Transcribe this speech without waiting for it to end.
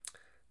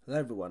Hello,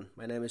 everyone.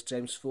 My name is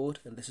James Ford,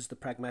 and this is The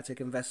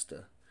Pragmatic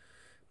Investor.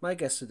 My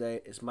guest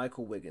today is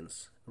Michael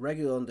Wiggins, a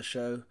regular on the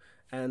show,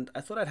 and I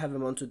thought I'd have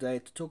him on today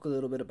to talk a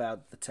little bit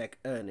about the tech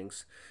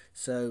earnings.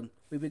 So,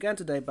 we began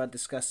today by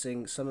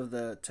discussing some of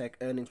the tech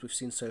earnings we've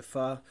seen so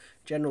far,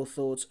 general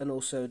thoughts, and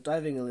also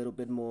diving a little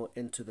bit more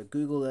into the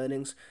Google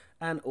earnings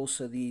and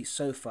also the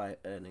SoFi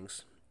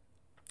earnings.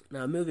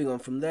 Now, moving on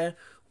from there,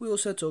 we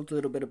also talked a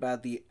little bit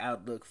about the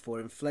outlook for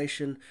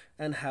inflation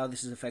and how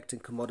this is affecting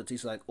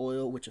commodities like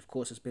oil, which of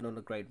course has been on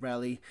a great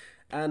rally,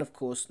 and of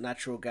course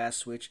natural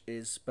gas, which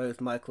is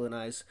both Michael and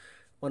I's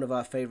one of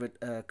our favorite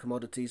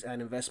commodities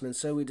and investments.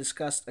 So we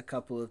discussed a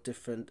couple of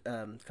different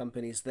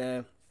companies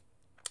there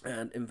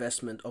and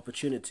investment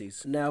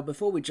opportunities. Now,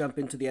 before we jump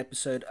into the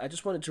episode, I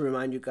just wanted to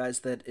remind you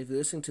guys that if you're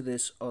listening to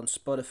this on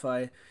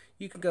Spotify,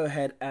 you can go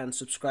ahead and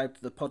subscribe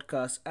to the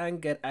podcast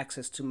and get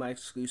access to my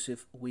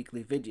exclusive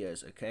weekly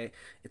videos, okay?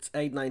 It's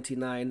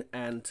 $8.99,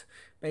 and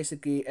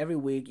basically every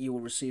week you will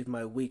receive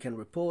my weekend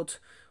report.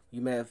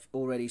 You may have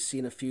already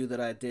seen a few that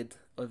I did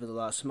over the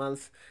last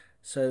month.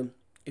 So,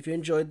 if you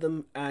enjoyed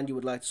them and you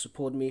would like to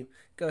support me,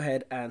 go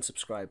ahead and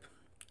subscribe.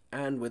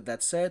 And with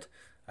that said,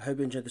 I hope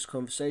you enjoyed this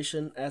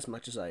conversation as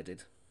much as I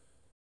did.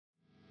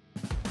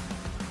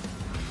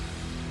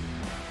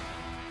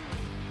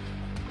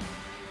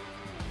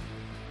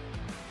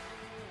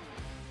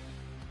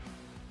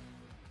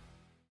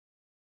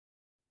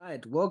 All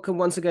right, welcome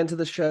once again to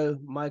the show,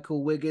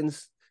 Michael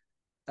Wiggins.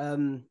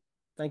 Um,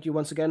 Thank you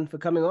once again for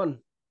coming on.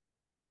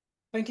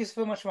 Thank you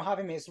so much for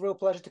having me. It's a real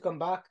pleasure to come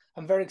back.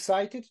 I'm very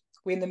excited.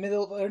 We're in the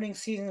middle of earnings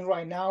season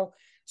right now.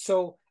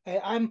 So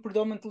I'm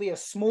predominantly a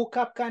small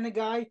cap kind of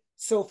guy.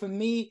 So for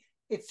me,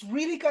 it's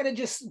really kind of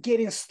just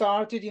getting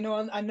started.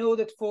 And I know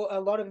that for a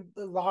lot of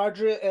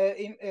larger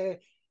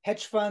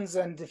hedge funds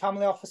and the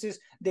family offices,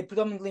 they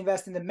predominantly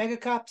invest in the mega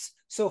caps.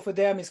 So for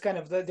them, it's kind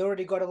of, they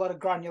already got a lot of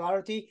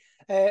granularity.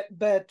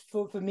 But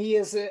for me,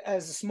 as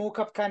a small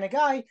cap kind of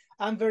guy,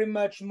 I'm very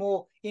much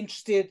more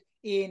interested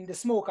in the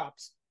small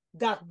caps.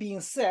 That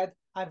being said,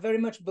 I very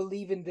much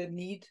believe in the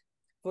need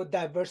for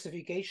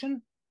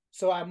diversification.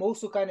 So I'm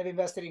also kind of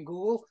invested in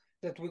Google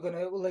that we're going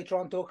to later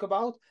on talk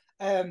about.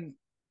 Um,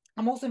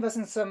 I'm also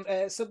investing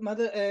in some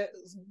other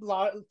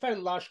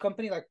fairly large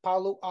company like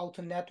Palo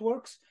Alto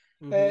Networks.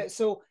 Mm-hmm.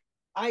 So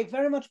I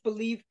very much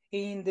believe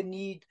in the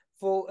need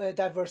for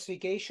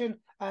diversification,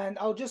 and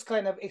I'll just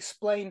kind of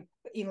explain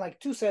in like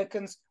 2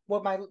 seconds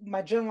what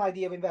my general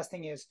idea of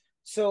investing is.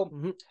 So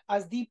Mm-hmm.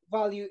 as deep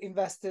value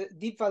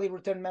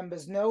return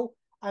members know,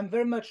 I'm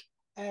very much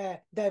a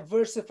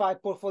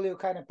diversified portfolio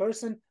kind of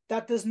person.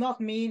 That does not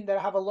mean that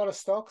I have a lot of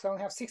stocks. I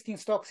only have 16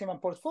 stocks in my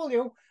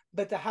portfolio,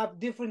 but I have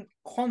different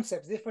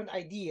concepts, different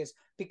ideas,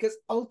 because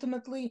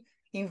ultimately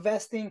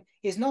investing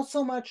is not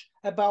so much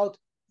about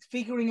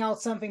figuring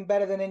out something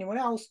better than anyone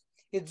else.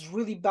 It's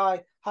really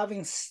by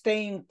having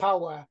staying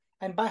power.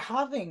 And by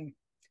having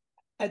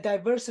a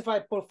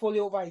diversified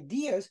portfolio of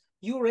ideas,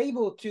 you're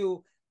able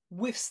to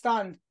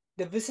withstand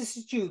the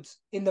vicissitudes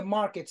in the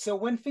market. So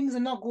when things are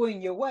not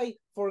going your way,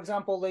 for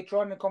example, later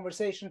on in the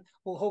conversation,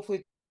 we'll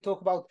hopefully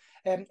talk about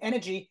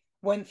energy.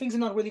 When things are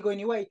not really going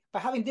your way, by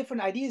having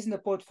different ideas in the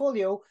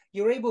portfolio,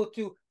 you're able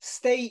to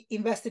stay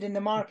invested in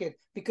the market.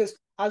 Because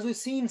as we've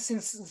seen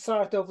since the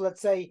start of,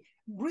 let's say,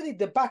 really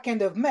the back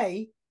end of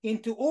May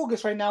into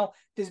August right now,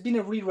 there's been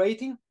a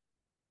re-rating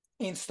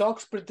in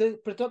stocks,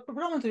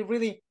 predominantly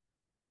really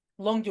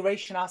long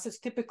duration assets.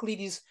 Typically,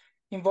 these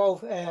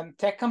involve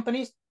tech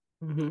companies,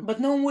 Mm-hmm. but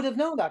no one would have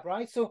known that,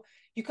 right? So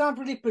you can't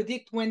really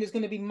predict when there's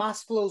going to be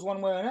mass flows one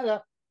way or another.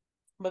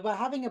 But by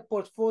having a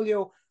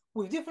portfolio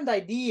with different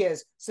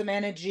ideas, some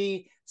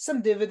energy,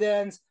 some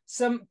dividends,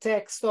 some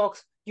tech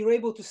stocks, you're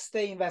able to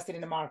stay invested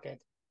in the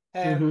market.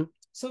 Mm-hmm.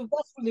 So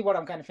that's really what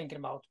I'm kind of thinking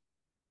about.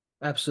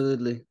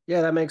 Absolutely. Yeah,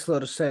 that makes a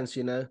lot of sense.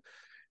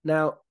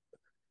 Now,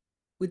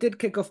 we did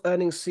kick off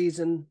earnings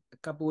season a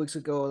couple of weeks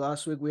ago or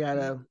last week.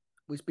 Mm-hmm.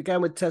 We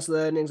began with Tesla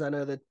earnings. I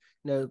know that,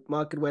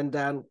 market went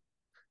down.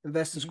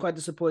 Investors Mm-hmm. quite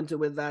disappointed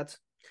with that.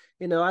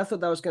 I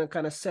thought that was going to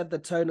kind of set the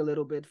tone a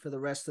little bit for the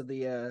rest of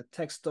the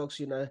tech stocks,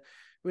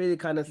 really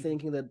kind of Mm-hmm.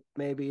 thinking that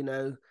maybe,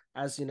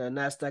 as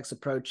Nasdaq's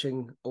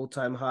approaching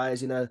all-time highs,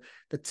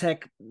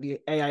 the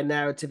AI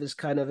narrative is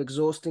kind of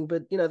exhausting,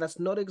 but that's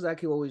not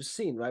exactly what we've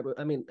seen, right?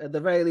 I mean, at the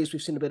very least,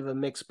 we've seen a bit of a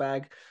mixed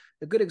bag.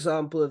 A good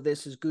example of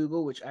this is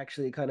Google, which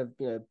actually kind of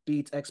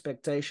beat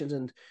expectations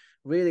and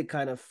really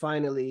kind of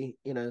finally,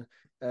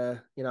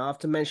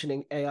 after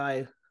mentioning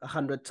AI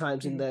 100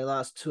 times in Mm-hmm. their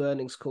last two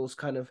earnings calls,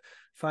 kind of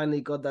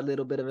finally got that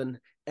little bit of an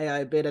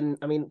AI bit. And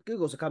I mean,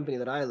 Google's a company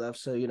that I love,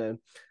 so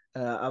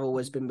I've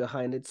always Mm-hmm. been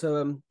behind it.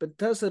 So, but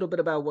tell us a little bit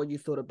about what you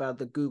thought about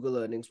the Google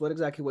earnings. What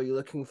exactly were you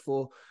looking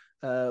for?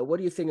 What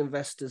do you think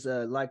investors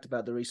liked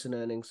about the recent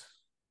earnings?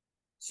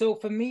 So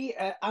for me,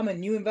 I'm a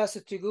new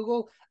investor to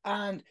Google,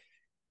 and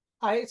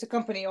it's a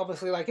company,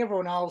 obviously, like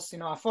everyone else.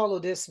 I follow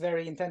this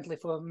very intently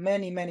for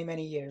many, many,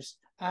 many years,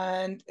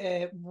 and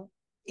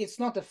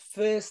it's not the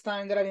first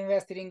time that I've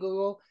invested in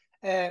Google.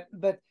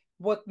 But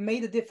what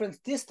made a difference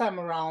this time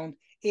around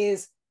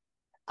is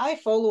I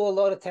follow a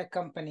lot of tech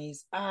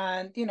companies,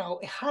 and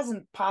it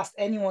hasn't passed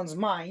anyone's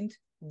mind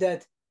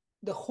that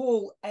the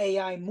whole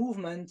AI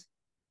movement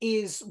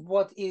is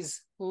what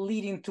is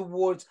leading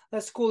towards,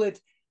 let's call it,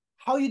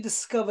 how you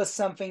discover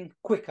something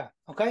quicker.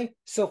 Okay,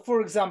 so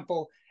for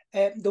example,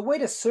 the way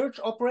the search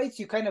operates,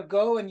 you kind of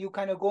go and you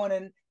kind of go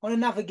on a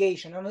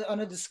navigation, on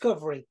a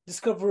discovery.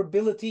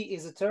 Discoverability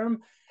is a term.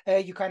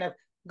 You kind of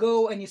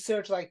go and you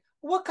search like,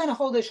 what kind of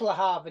holiday shall I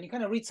have? And you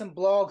kind of read some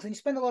blogs and you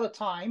spend a lot of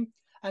time.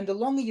 And the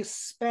longer you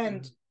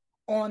spend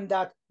on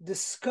that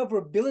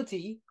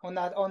discoverability, on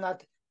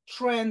that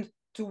trend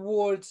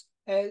towards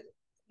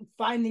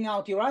finding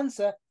out your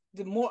answer,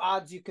 the more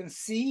ads you can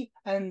see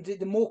and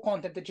the more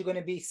content that you're going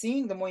to be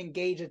seeing, the more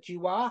engaged that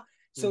you are.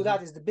 So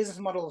that is the business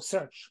model of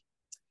search.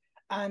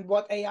 And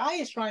what AI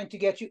is trying to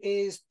get you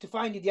is to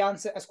find you the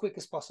answer as quick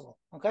as possible.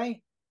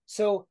 Okay.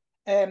 So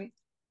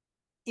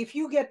if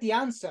you get the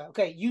answer,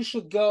 okay, you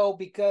should go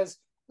because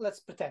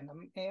let's pretend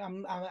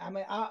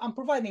I'm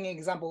providing an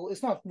example.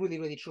 It's not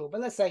really true,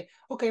 but let's say,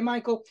 okay,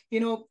 Michael,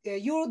 you're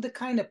the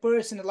kind of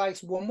person that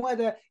likes warm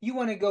weather. You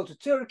want to go to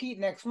Turkey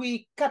next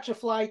week, catch a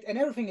flight, and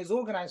everything is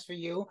organized for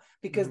you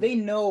because they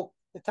know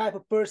the type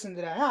of person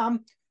that I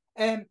am.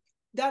 And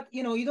that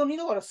you don't need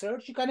a lot of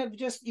search. You kind of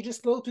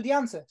just go to the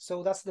answer.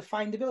 So that's the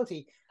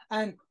findability.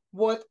 And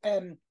what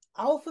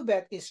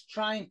Alphabet is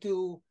trying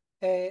to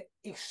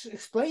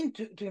explain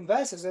to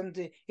investors,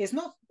 and it's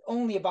not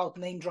only about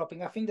name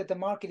dropping. I think that the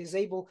market is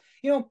able,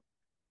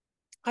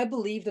 I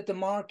believe that the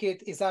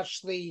market is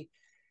actually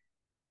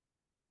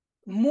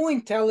more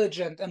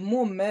intelligent and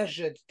more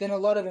measured than a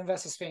lot of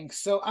investors think.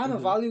 So I'm a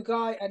value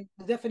guy, and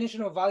the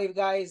definition of value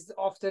guy is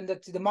often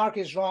that the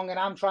market is wrong and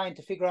I'm trying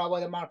to figure out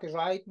why the market is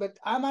right. But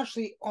I'm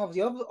actually of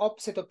the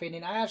opposite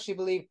opinion. I actually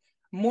believe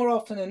more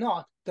often than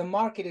not, the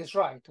market is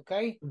right,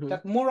 okay?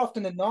 That more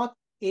often than not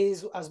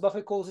is, as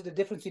Buffett calls it, the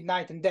difference between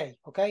night and day,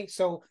 okay?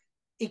 So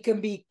it can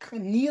be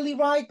nearly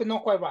right, but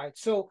not quite right.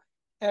 So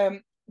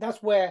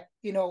that's where,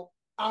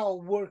 our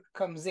work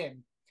comes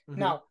in.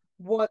 Now,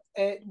 what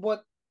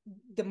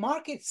the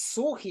market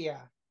saw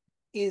here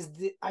is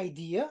the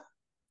idea,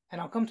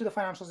 and I'll come to the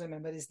financials in a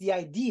minute, but it's the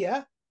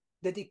idea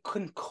that it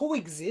can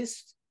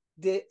coexist,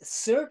 the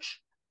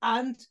search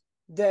and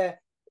the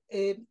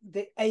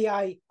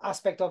AI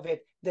aspect of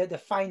it,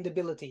 the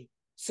findability.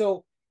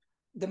 So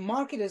the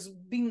market has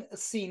been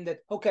seen that,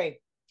 okay,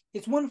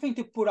 it's one thing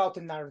to put out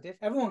a narrative.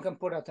 Everyone can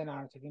put out a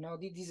narrative.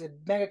 These are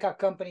mega cap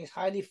companies,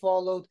 highly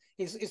followed.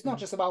 It's not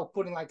just about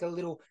putting like a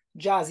little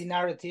jazzy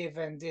narrative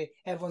and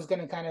everyone's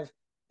going to kind of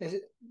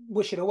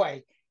wish it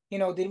away. They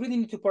really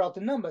need to put out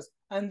the numbers,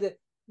 and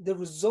the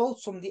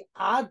results from the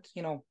ad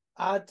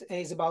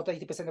is about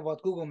 80% of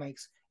what Google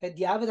makes.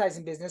 The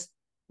advertising business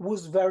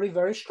was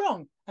very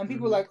strong, and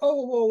people were like,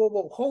 oh,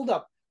 whoa, hold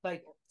up,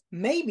 like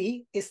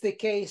maybe it's the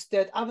case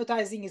that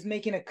advertising is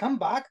making a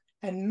comeback,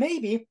 and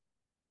maybe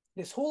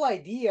this whole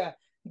idea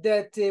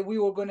that we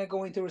were going to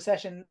go into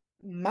recession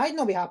might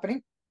not be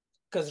happening,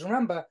 because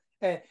remember,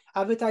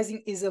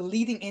 advertising is a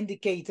leading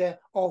indicator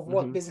of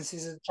what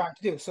businesses are trying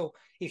to do. So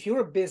if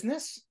you're a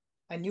business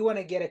and you want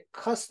to get a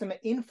customer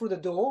in through the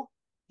door,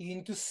 you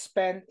need to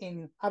spend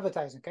in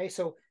advertising. Okay,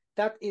 so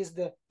that is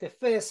the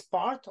first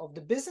part of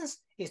the business,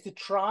 is to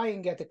try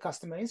and get the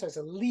customer in. So it's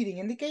a leading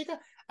indicator,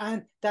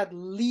 and that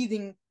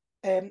leading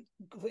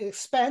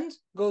spend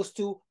goes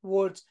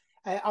towards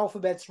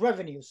Alphabet's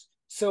revenues.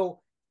 So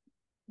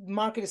the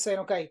market is saying,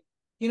 okay,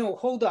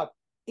 hold up,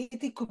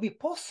 it could be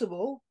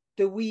possible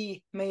that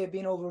we may have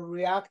been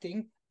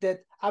overreacting,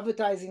 that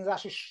advertising is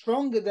actually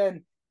stronger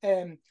than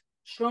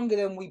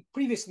we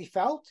previously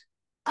felt,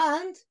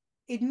 and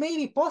it may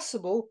be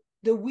possible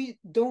that we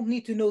don't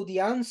need to know the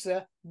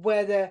answer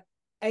whether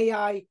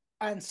AI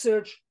and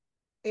search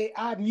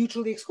are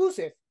mutually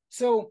exclusive.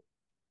 So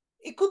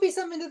it could be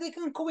something that they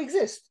can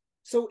coexist.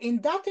 So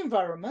in that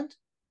environment,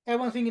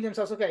 everyone's thinking to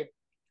themselves, okay,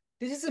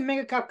 this is a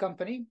mega cap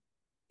company.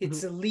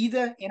 It's a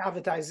leader in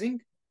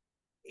advertising.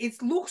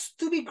 It looks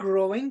to be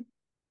growing.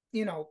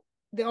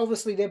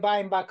 They're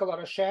buying back a lot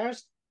of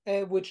shares,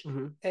 which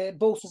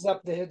bolsters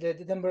up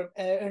the number of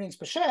earnings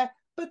per share.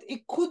 But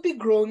it could be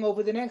growing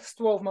over the next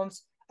 12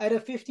 months at a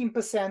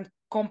 15%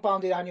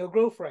 compounded annual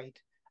growth rate.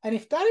 And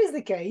if that is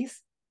the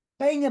case,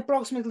 paying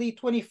approximately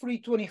 23,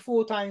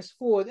 24 times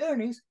forward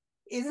earnings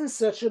isn't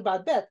such a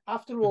bad bet.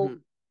 After all,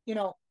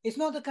 it's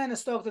not the kind of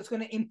stock that's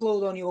going to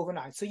implode on you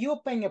overnight. So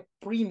you're paying a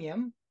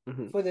premium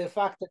for the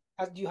fact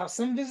that you have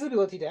some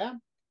visibility there.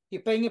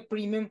 You're paying a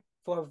premium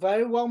for a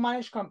very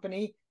well-managed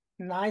company,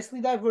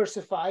 nicely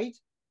diversified.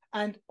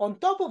 And on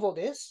top of all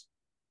this,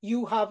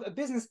 you have a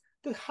business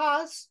that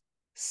has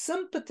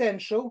some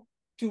potential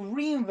to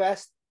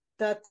reinvest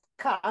that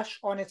cash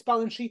on its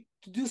balance sheet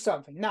to do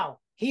something. Now,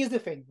 here's the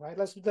thing, right?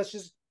 I'll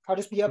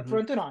just be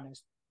upfront and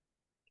honest.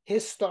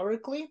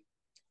 Historically,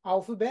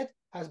 Alphabet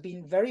has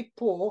been very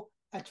poor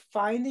at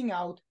finding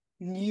out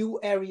new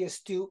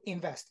areas to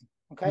invest in.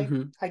 Okay,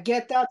 I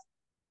get that.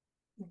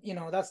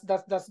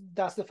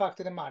 That's the fact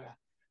of the matter.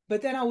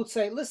 But then I would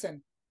say,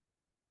 listen,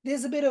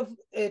 there's a bit of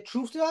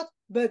truth to that.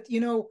 But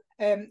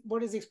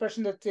what is the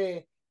expression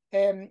that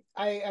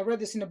I read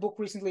this in a book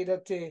recently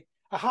that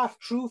a half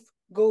truth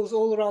goes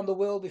all around the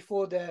world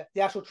before the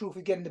actual truth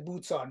is getting the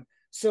boots on.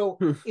 So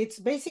Hmm. it's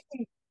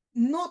basically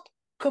not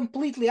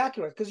completely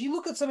accurate, because you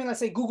look at something like,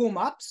 say, Google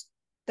Maps,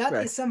 that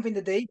Right. is something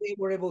that they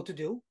were able to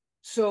do.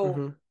 So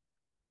Mm-hmm.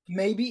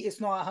 maybe it's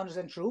not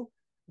 100% true.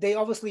 They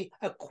obviously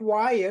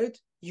acquired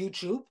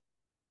YouTube.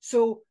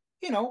 So,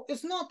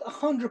 it's not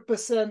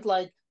 100%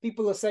 like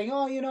people are saying,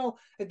 oh,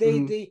 they,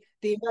 Mm-hmm. they,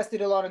 they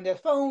invested a lot in their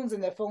phones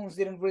and their phones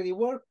didn't really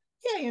work.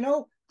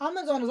 Yeah,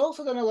 Amazon has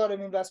also done a lot of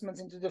investments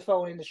into the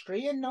phone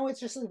industry. And now it's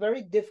just a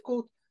very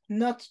difficult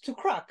nut to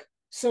crack.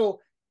 So,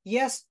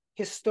 yes,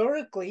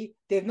 historically,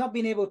 they've not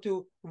been able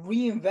to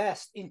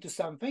reinvest into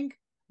something,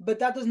 but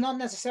that does not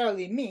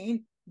necessarily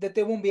mean that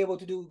they won't be able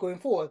to do going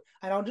forward.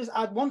 And I'll just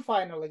add one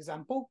final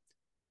example.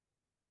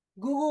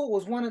 Google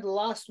was one of the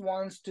last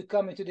ones to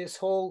come into this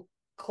whole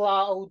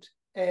cloud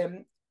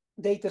um,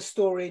 data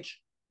storage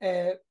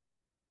uh,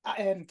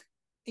 um,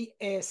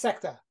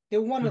 sector. They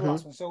were one of the Mm-hmm.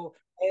 last ones. So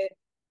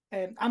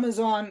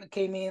Amazon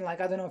came in,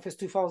 like, I don't know if it's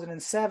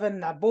 2007,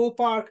 that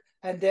ballpark,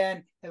 and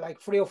then like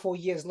 3 or 4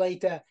 years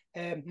later,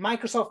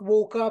 Microsoft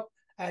woke up,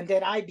 and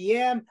then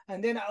IBM,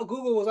 and then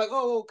Google was like,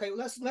 oh, okay,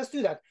 let's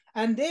do that.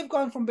 And they've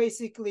gone from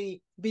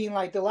basically being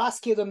like the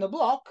last kid on the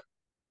block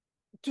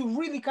to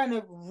really kind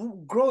of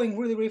growing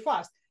really, really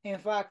fast. In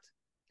fact,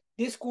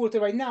 this quarter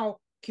right now,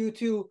 Q2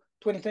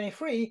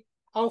 2023,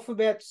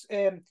 Alphabet's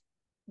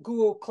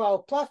Google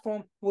Cloud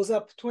Platform was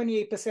up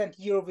 28%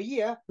 year over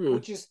year, Mm-hmm.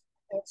 which is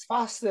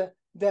faster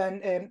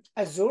than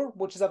Azure,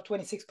 which is up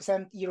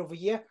 26% year over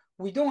year.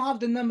 We don't have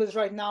the numbers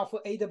right now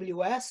for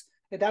AWS.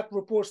 That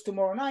reports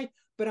tomorrow night,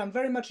 but I'm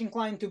very much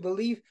inclined to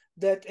believe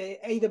that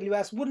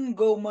AWS wouldn't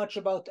go much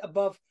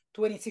above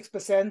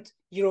 26%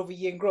 year over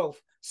year in growth.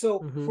 So,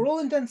 Mm-hmm. for all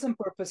intents and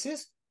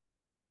purposes,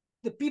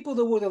 the people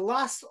that were the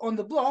last on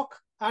the block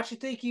are actually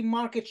taking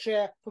market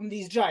share from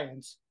these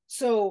giants.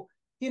 So,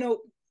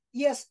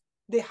 yes,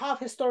 they have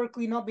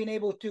historically not been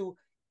able to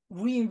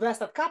reinvest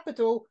that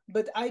capital,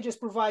 but I just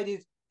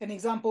provided an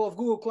example of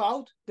Google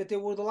Cloud that they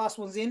were the last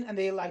ones in, and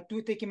they like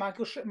do taking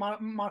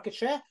market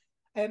share.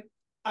 And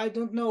I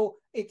don't know,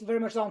 it's very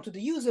much down to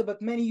the user,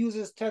 but many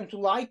users tend to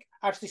like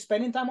actually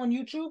spending time on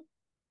YouTube.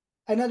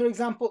 Another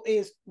example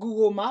is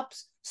Google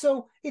Maps.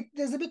 So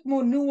there's a bit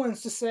more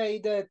nuance to say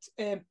that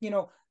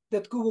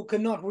that Google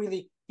cannot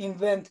really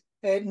invent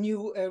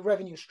new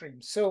revenue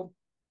streams. So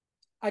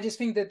I just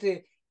think that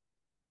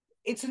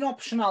it's an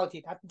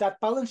optionality. That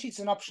balance sheet's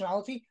an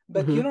optionality,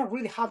 but you're Mm-hmm. not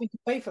really having to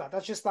pay for that.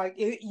 That's just like,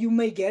 you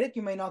may get it,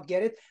 you may not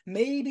get it.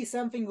 Maybe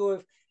something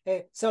with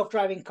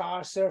self-driving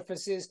car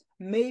surfaces,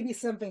 maybe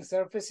something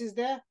surfaces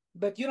there,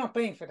 but you're not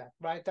paying for that,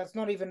 right? That's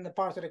not even the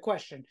part of the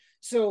question.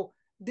 So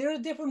there are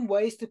different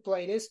ways to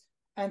play this,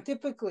 and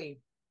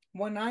typically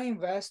when I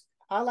invest,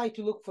 I like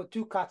to look for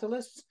two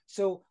catalysts.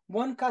 So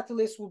one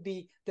catalyst would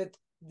be that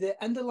the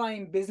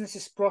underlying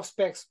business's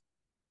prospects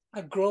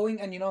are growing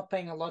and you're not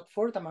paying a lot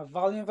for it. I'm a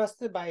value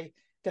investor by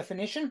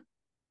definition,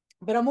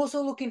 but I'm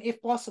also looking,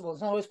 if possible,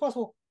 it's not always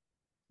possible,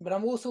 but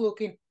I'm also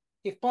looking,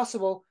 if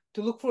possible,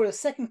 to look for a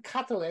second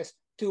catalyst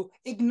to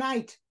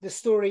ignite the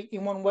story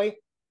in one way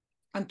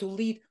and to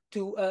lead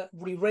to a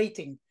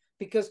re-rating.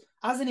 Because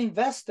as an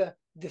investor,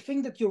 the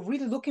thing that you're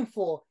really looking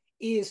for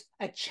is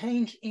a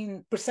change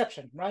in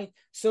perception, right?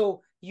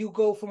 So you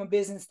go from a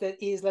business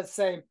that is, let's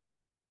say,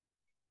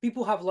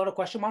 people have a lot of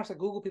question marks at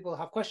Google. People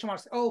have question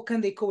marks. Oh, can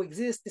they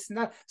coexist? This and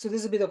that. So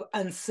there's a bit of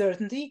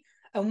uncertainty.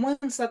 And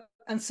once that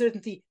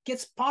uncertainty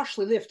gets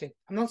partially lifted,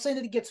 I'm not saying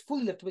that it gets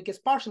fully lifted, but it gets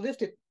partially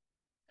lifted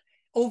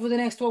over the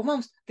next 12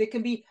 months, there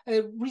can be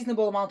a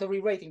reasonable amount of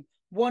re-rating.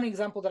 One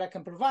example that I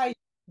can provide,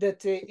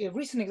 a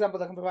recent example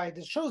that I can provide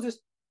that shows this,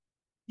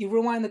 you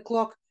rewind the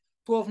clock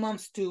 12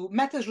 months to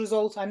Meta's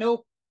results. I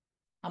know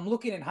I'm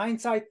looking in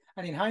hindsight,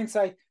 and in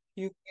hindsight,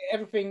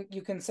 everything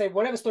you can say,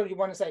 whatever story you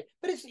want to say.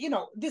 But it's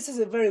this is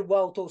a very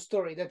well told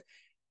story that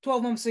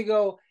 12 months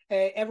ago,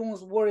 everyone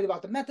was worried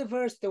about the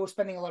metaverse. They were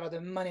spending a lot of the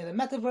money on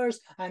the metaverse,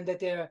 and that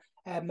they're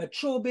a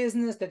mature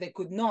business that they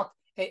could not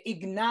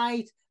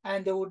ignite,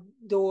 and they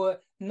were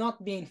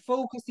not being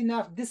focused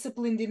enough,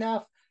 disciplined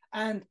enough,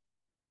 and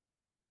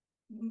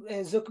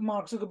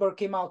Mark Zuckerberg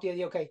came out,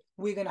 yeah, okay,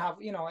 we're gonna have,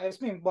 it's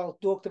been well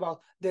talked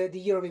about the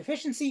year of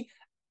efficiency.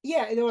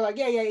 Yeah, they were like,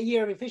 yeah,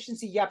 year of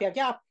efficiency, yap, yap,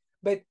 yap.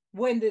 But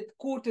when the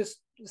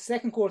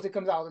second quarter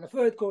comes out and the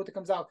third quarter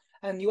comes out,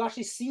 and you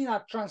actually see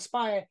that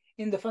transpire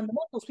in the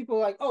fundamentals, people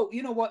are like, oh,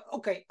 you know what?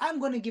 Okay, I'm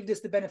going to give this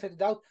the benefit of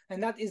the doubt,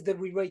 and that is the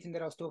re-rating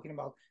that I was talking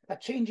about.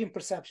 That change in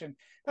perception.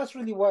 That's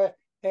really where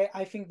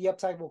I think the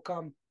upside will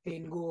come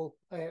in Google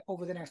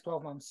over the next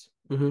 12 months.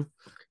 Mm-hmm.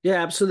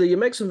 Yeah, absolutely. You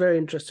make some very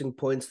interesting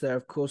points there.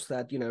 Of course,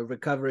 that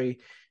recovery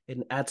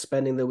in ad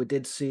spending that we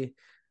did see,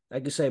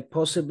 like you say,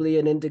 possibly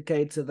an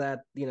indicator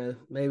that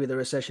maybe the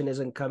recession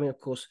isn't coming. Of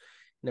course,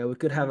 we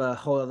could have a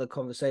whole other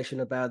conversation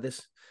about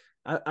this.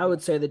 I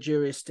would say the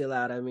jury is still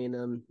out. I mean,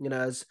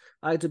 as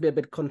I like to be a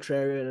bit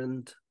contrarian,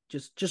 and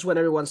just when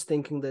everyone's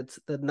thinking that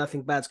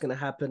nothing bad's going to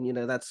happen,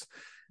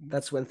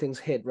 that's when things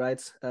hit,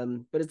 right?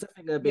 But it's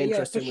definitely going to be Yeah,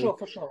 yeah, for interesting. sure,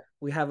 for sure.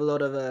 We have a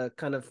lot of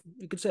kind of,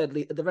 you could say at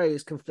the very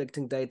least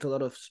conflicting data, a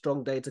lot of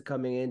strong data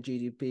coming in,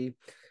 GDP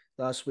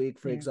last week,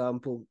 for Mm-hmm.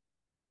 example.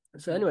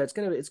 So Mm-hmm. anyway,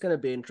 it's gonna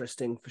be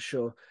interesting for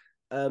sure.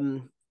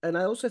 And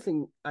I also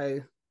think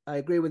I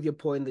agree with your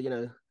point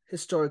that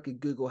historically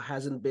Google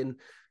hasn't been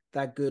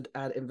that good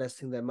at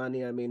investing their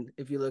money. I mean,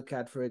 if you look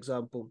at, for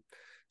example,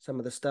 some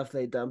of the stuff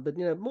they've done, but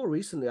more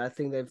recently, I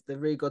think they've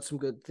really got some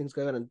good things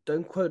going on. And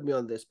don't quote me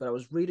on this, but I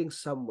was reading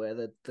somewhere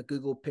that the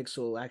Google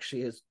Pixel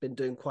actually has been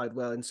doing quite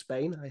well in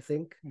Spain, I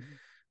think,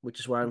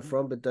 which is where I'm Mm-hmm.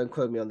 from. But don't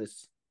quote me on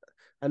this.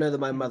 I know that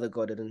my Mm-hmm. mother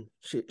got it and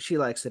she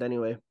likes it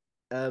anyway.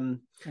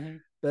 Um, Mm-hmm.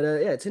 but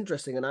yeah, it's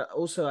interesting, and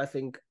I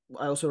think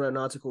I also read an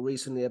article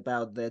recently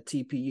about their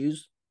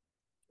TPUs,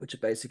 which are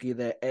basically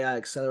their AI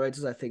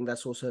accelerators. I think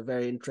that's also a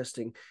very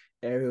interesting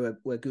area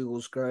where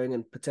Google's growing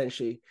and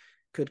potentially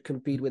could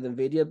compete with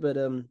Nvidia. But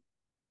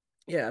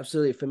yeah,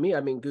 absolutely. For me, I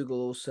mean,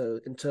 Google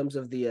also in terms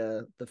of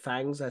the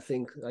fangs, I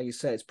think, like you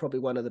say, it's probably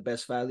one of the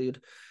best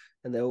valued,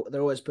 and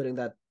they're always putting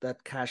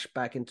that cash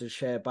back into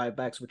share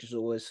buybacks, which is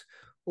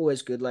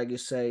always good, like you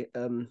say.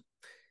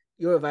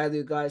 You're a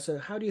value guy, so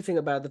how do you think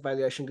about the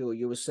valuation, Google?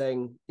 You were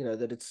saying,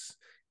 that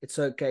it's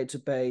okay to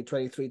pay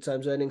 23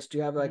 times earnings. Do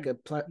you have like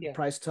Mm-hmm. a Yeah.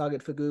 price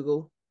target for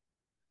Google?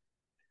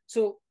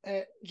 So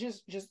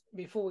just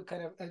before we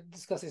kind of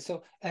discuss it,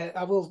 so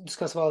I will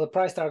discuss about the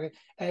price target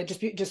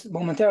just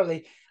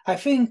momentarily. I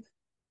think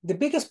the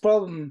biggest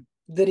problem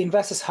that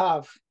investors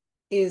have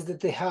is that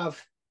they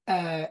have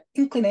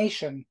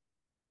inclination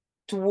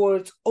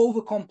towards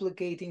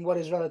overcomplicating what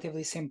is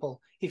relatively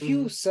simple. If you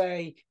Mm-hmm.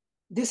 say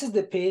this is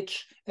the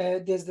pitch,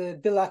 there's the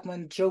Bill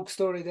Ackman joke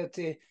story that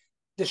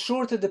the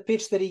shorter the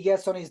pitch that he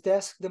gets on his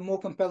desk, the more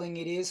compelling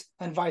it is,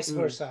 and vice Mm,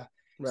 versa.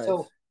 right.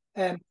 So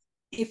um,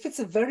 if it's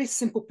a very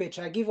simple pitch,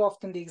 I give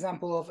often the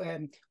example of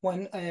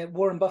when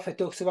Warren Buffett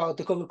talks about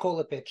the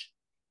Coca-Cola pitch.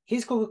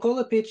 His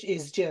Coca-Cola pitch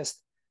is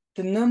just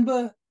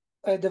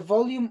the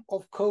volume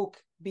of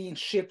Coke being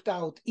shipped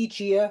out each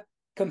year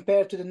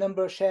compared to the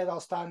number of shares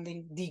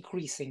outstanding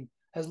decreasing.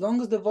 As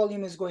long as the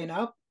volume is going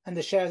up and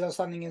the shares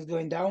outstanding is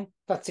going down,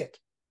 that's it.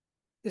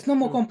 It's not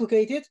more Mm,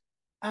 complicated,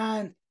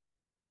 and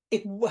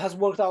it has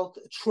worked out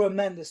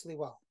tremendously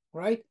well,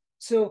 right?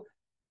 So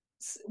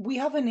we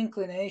have an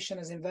inclination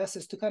as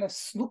investors to kind of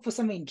look for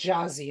something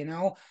jazzy,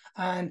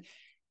 and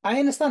I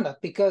understand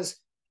that because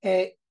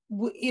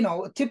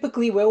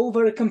typically we're all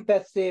very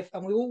competitive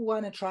and we all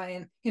want to try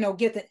and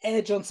get an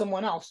edge on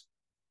someone else.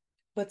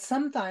 But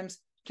sometimes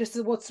just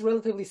what's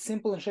relatively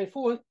simple and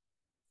straightforward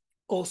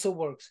also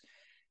works.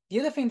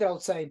 The other thing that I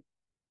would say,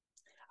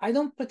 I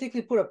don't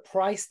particularly put a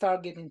price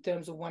target in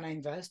terms of when I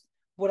invest.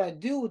 What I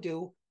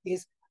do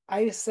is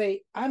I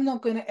say I'm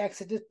not going to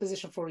exit this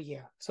position for a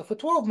year. So for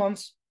 12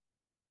 months,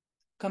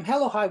 come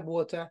hell or high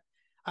water,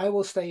 I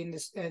will stay in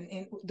this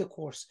in the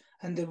course.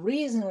 And the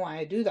reason why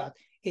I do that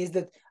is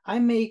that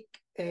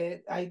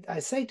I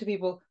say to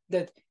people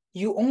that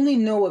you only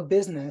know a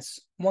business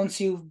once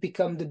you've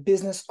become the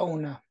business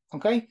owner.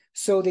 Okay,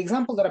 so the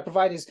example that I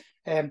provide is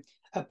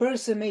a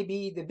person may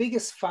be the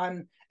biggest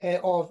fan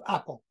of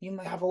Apple. You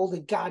may have all the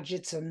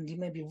gadgets and you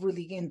may be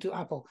really into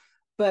Apple,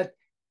 but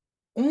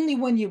only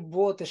when you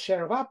bought a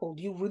share of Apple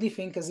do you really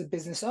think as a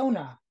business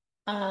owner,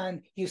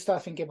 and you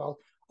start thinking about,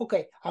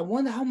 okay, I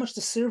wonder how much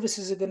the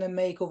services are going to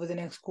make over the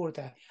next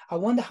quarter. I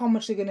wonder how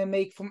much they're going to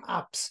make from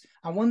apps.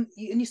 And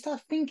you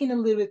start thinking a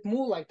little bit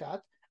more like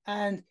that.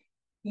 And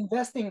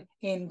investing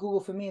in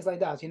Google for me is like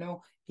that.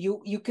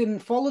 You can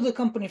follow the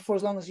company for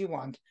as long as you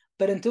want,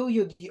 but until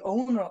you're the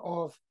owner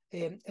of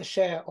a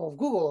share of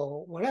Google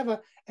or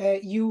whatever,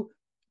 you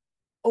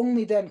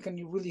only then can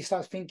you really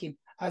start thinking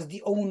as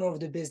the owner of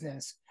the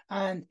business.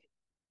 And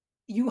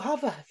you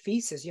have a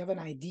thesis, you have an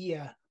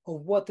idea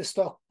of what the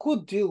stock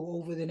could do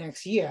over the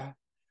next year.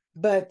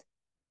 But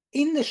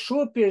in the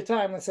short period of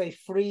time, let's say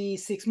 3,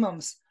 6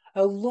 months,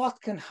 a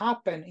lot can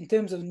happen in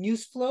terms of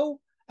news flow.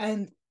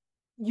 And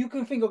you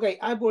can think, okay,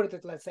 I bought it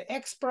at, let's say,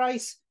 X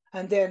price,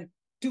 and then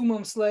 2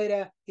 months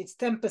later, it's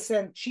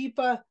 10%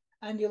 cheaper.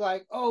 And you're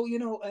like, oh,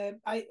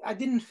 I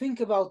didn't think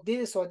about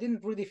this, or I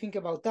didn't really think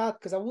about that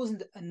because I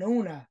wasn't an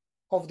owner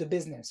of the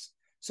business.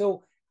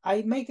 So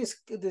I make this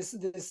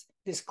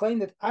claim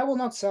that I will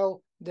not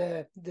sell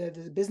the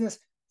business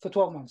for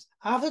 12 months.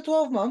 After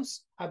 12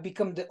 months, I've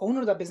become the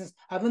owner of that business.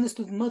 I've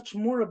understood much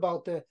more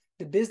about the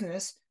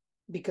business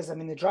because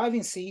I'm in the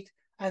driving seat,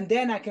 and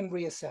then I can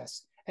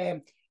reassess.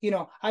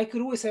 I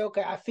could always say,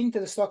 okay, I think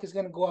that the stock is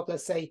going to go up,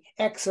 let's say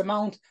X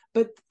amount,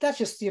 but that's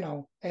just,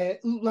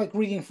 like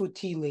reading through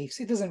tea leaves.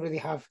 It doesn't really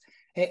have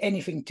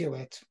anything to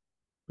it.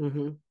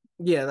 mm-hmm.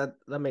 Yeah,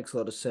 that makes a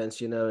lot of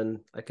sense, and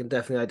I can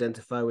definitely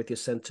identify with your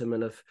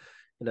sentiment of,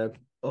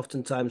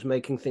 oftentimes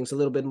making things a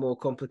little bit more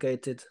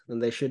complicated than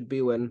they should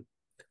be when,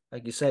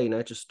 like you say,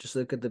 just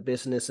look at the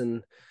business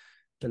and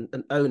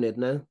own it,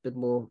 no? A bit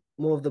more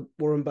of the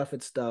Warren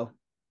Buffett style.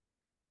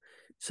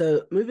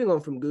 So moving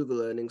on from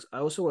Google earnings, I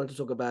also wanted to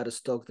talk about a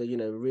stock that,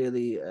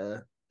 really,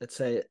 let's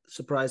say,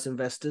 surprised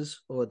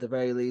investors, or at the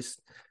very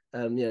least,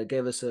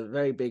 Gave us a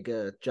very big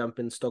jump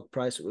in stock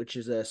price, which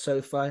is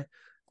SoFi,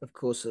 of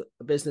course,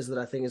 a business that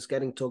I think is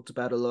getting talked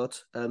about a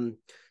lot.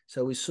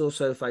 So we saw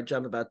SoFi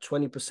jump about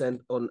 20%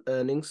 on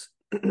earnings.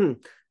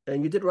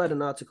 And you did write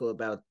an article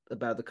about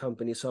the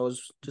company, so I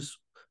was just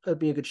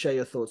hoping you could share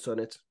your thoughts on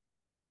it.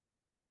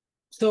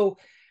 So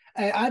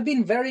I've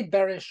been very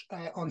bearish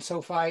on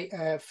SoFi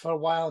for a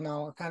while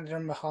now. I can't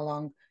remember how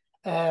long.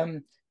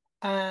 Um,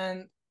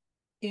 and,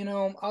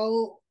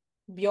 I'll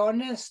be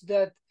honest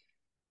that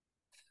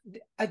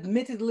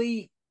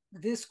admittedly,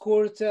 this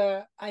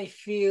quarter, I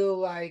feel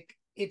like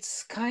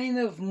it's kind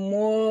of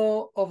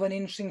more of an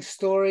interesting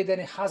story than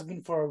it has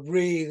been for a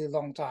really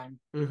long time.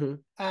 Mm-hmm.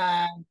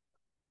 And,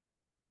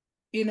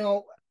 you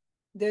know,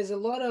 there's a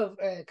lot of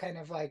kind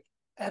of like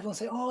everyone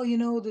say, oh,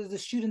 the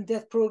student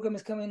debt program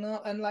is coming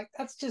up, and like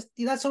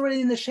that's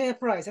already in the share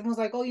price. Everyone's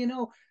like,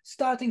 oh,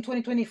 starting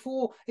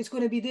 2024, it's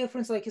going to be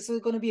different. Like it's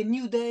going to be a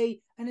new day,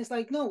 and it's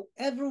like, no,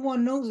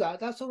 everyone knows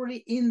that's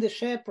already in the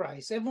share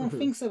price. Everyone Mm-hmm.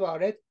 thinks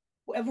about it.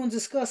 Everyone's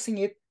discussing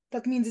it.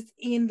 That means it's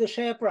in the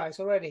share price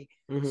already.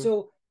 Mm-hmm.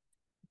 So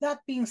that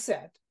being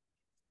said,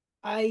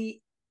 I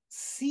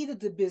see that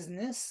the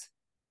business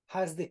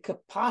has the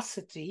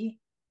capacity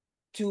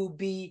to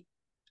be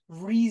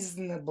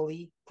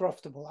reasonably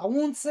profitable. I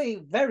won't say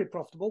very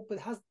profitable, but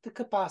has the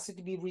capacity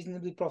to be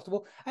reasonably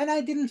profitable. And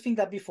I didn't think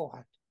that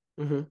beforehand.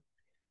 Mm-hmm.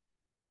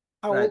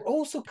 I will Right.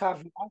 also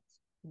caveat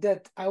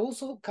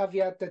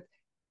that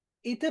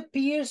it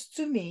appears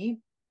to me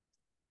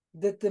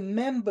that the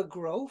member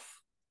growth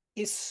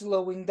is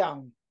slowing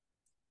down.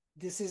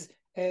 This is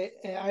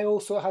I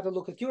also had a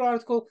look at your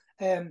article,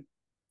 and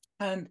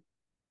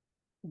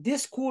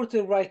this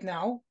quarter right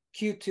now,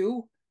 Q2,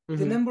 the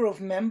Mm-hmm. number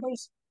of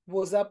members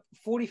was up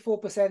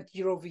 44%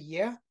 year over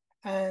year.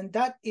 And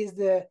that is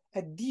a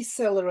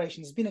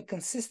deceleration. It's been a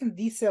consistent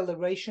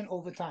deceleration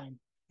over time.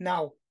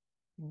 Now,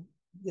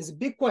 there's a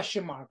big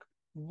question mark.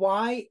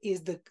 Why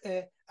is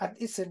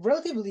it's a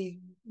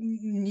relatively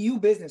new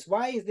business.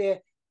 Why is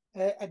there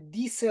a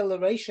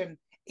deceleration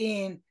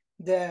in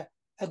the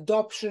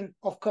adoption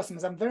of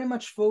customers? I'm very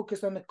much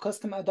focused on the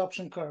customer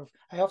adoption curve.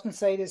 I often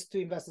say this to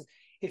investors.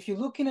 If you're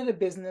looking at a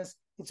business,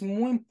 it's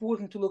more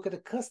important to look at the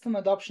customer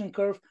adoption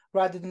curve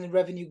rather than the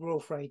revenue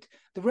growth rate.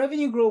 The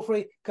revenue growth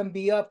rate can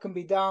be up, can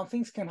be down,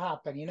 things can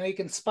happen. You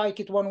can spike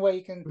it one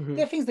way, Mm-hmm.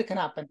 there are things that can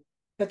happen.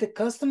 But the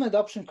customer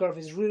adoption curve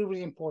is really,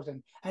 really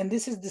important. And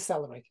this is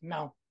decelerating.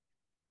 Now,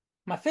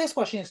 my first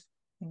question is,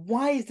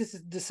 why is this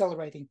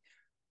decelerating?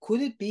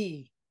 Could it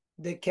be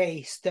the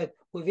case that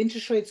with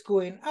interest rates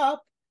going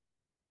up,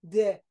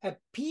 the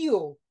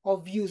appeal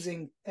of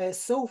using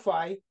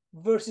SoFi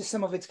versus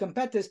some of its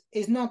competitors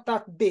is not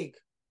that big?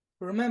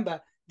 Remember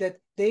that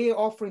they are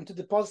offering to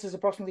depositors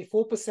approximately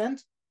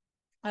 4%,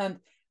 and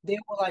they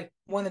were like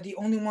one of the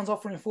only ones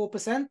offering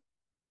 4%.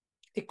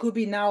 It could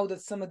be now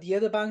that some of the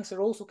other banks are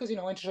also, because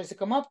interest rates have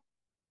come up,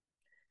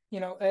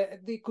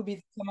 there could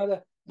be some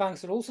other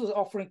banks that are also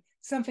offering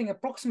something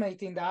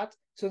approximating that.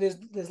 So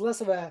there's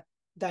less of a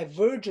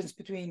divergence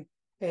between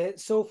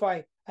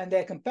SoFi and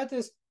their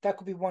competitors. That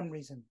could be one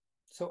reason.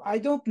 So I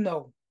don't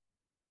know,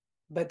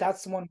 but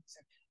that's one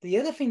reason. The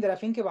other thing that I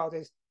think about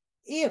is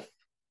if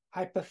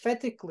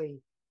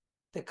hypothetically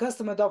the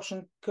customer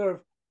adoption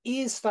curve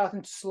is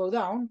starting to slow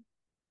down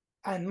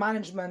and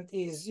management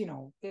is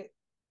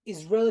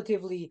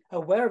relatively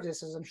aware of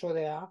this, as I'm sure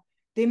they are,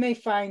 they may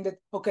find that,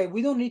 okay,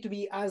 we don't need to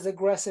be as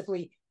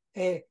aggressively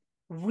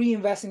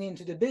reinvesting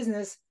into the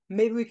business.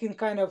 Maybe we can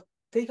kind of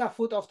take our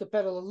foot off the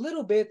pedal a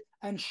little bit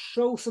and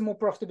show some more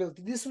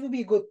profitability. This will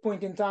be a good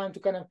point in time to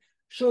kind of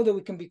show that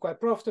we can be quite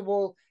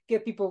profitable,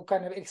 get people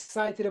kind of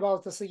excited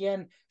about us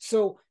again.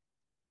 So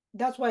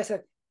that's why I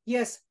said,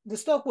 yes, the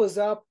stock was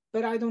up,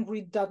 but I don't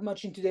read that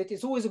much into that.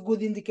 It's always a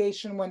good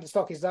indication when the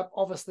stock is up.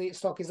 Obviously,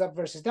 stock is up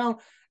versus down.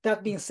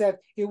 That being said,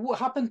 it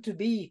happened to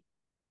be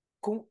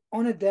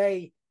on a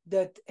day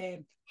that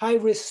high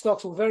risk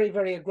stocks were very,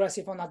 very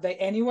aggressive on that day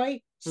anyway.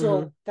 Mm-hmm.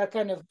 So that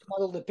kind of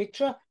modeled the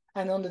picture.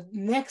 And on the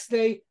next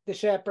day, the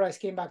share price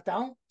came back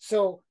down.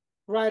 So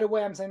right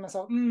away, I'm saying to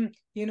myself,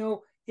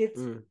 it's.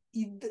 Mm.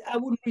 I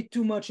wouldn't read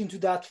too much into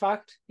that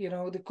fact.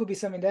 There could be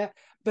something there,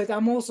 but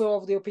I'm also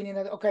of the opinion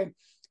that okay,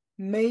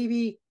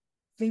 maybe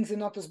things are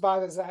not as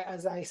bad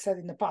as I said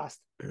in the past.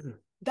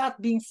 That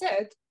being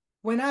said,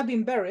 when I've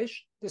been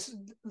bearish,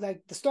 the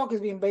stock has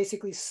been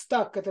basically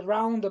stuck at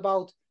around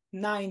about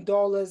 $9,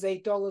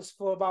 $8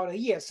 for about a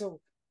year.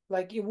 So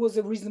like it was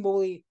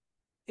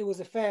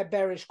a fair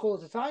bearish call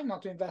at the time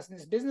not to invest in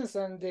this business,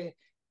 and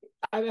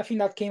I think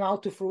that came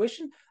out to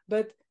fruition.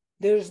 But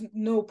there's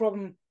no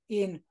problem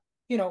in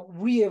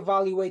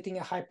reevaluating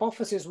a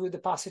hypothesis with the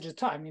passage of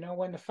time.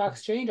 When the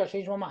facts change, I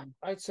change my mind,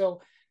 right?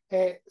 So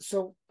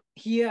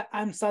here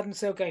I'm starting to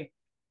say, okay,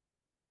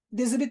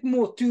 there's a bit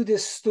more to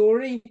this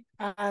story,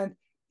 and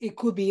it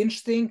could be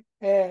interesting,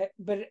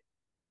 but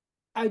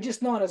I'm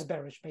just not as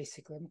bearish.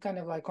 Basically, I'm kind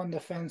of like on the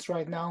fence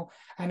right now,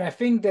 and I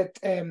think that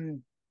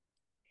it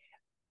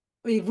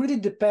really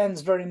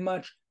depends very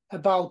much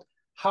about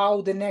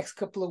how the next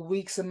couple of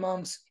weeks and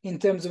months in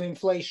terms of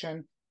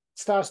inflation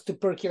starts to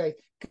percolate.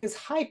 Because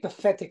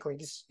hypothetically,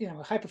 this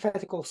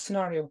hypothetical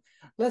scenario,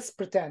 let's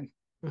pretend,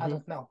 I Mm-hmm.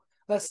 don't know,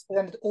 let's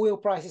pretend that oil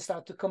prices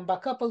start to come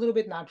back up a little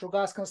bit, natural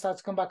gas can start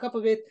to come back up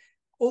a bit.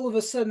 All of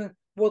a sudden,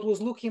 what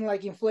was looking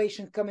like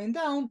inflation coming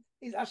down,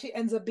 it actually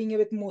ends up being a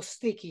bit more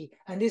sticky.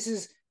 And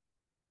this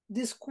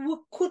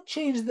could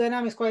change the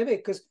dynamics quite a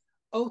bit, because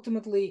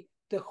ultimately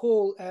the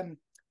whole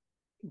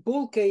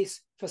bull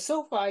case for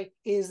SoFi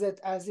is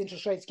that as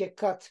interest rates get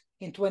cut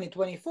in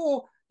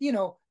 2024,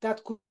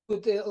 that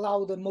could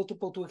allow the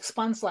multiple to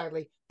expand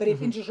slightly. But if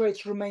Mm-hmm. interest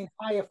rates remain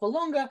higher for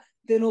longer,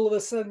 then all of a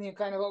sudden you're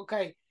kind of,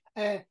 okay,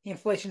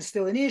 inflation is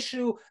still an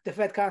issue. The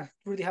Fed can't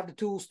really have the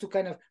tools to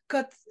kind of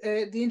cut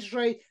the interest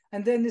rate.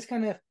 And then this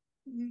kind of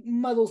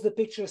muddles the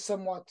picture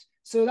somewhat.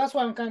 So that's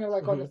why I'm kind of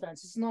like on the Mm-hmm.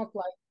 fence. It's not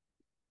like,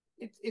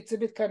 it's a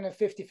bit kind of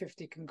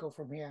 50-50 can go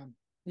from here.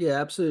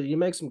 Yeah, absolutely. You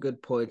make some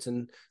good points,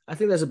 and I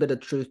think there's a bit of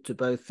truth to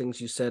both things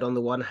you said. On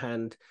the one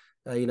hand,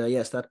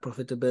 yes, that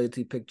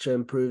profitability picture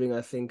improving,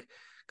 I think,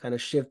 kind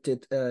of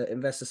shifted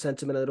investor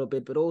sentiment a little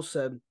bit, but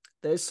also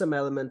there's some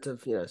element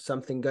of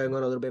something going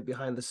on a little bit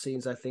behind the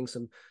scenes. I think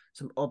some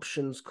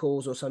options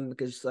calls or something,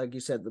 because like you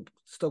said, the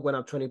stock went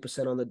up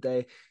 20% on the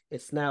day.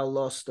 It's now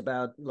lost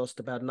about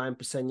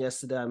 9%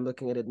 yesterday. I'm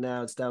looking at it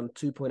now; it's down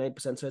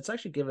 2.8%. So it's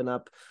actually given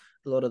up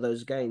a lot of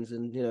those gains,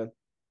 and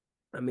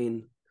I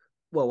mean,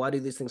 well, why do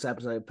these things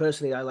happen? I mean,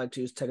 personally, I like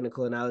to use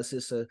technical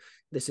analysis, so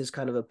this is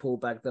kind of a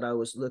pullback that I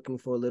was looking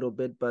for a little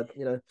bit. But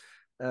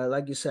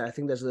like you said, I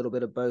think there's a little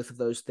bit of both of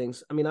those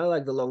things. I mean, I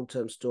like the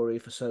long-term story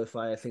for SoFi.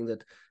 I think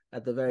that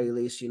at the very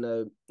least,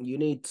 you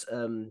need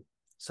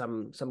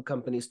some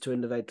companies to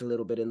innovate a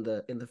little bit in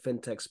the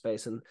fintech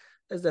space, and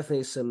there's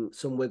definitely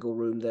some wiggle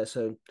room there.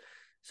 So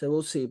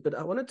we'll see. But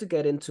I wanted to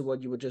get into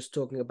what you were just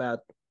talking about,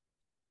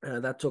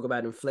 that talk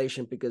about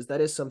inflation, because that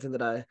is something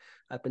that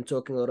I've been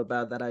talking a lot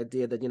about, that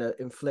idea that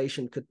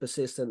inflation could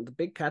persist, and the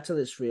big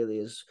catalyst really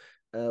is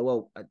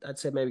well, I'd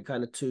say maybe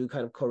kind of two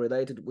kind of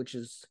correlated, which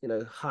is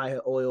higher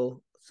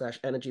oil slash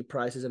energy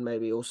prices, and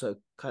maybe also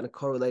kind of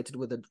correlated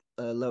with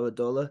a lower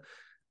dollar.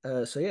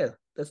 So yeah,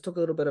 let's talk a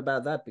little bit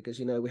about that, because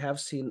we have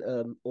seen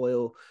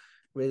oil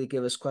really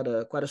give us quite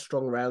a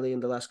strong rally in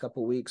the last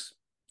couple of weeks.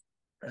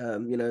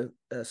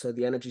 So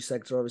the energy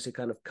sector obviously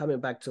kind of coming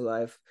back to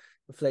life,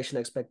 inflation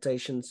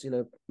expectations,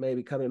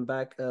 maybe coming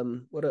back.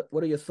 What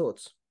are your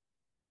thoughts?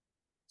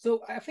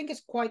 So I think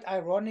it's quite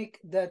ironic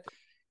that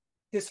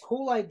this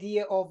whole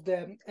idea of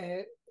the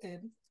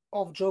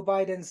of Joe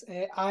Biden's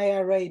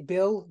IRA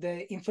bill,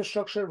 the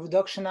Infrastructure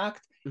Reduction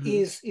Act, Mm-hmm.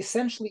 is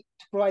essentially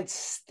to provide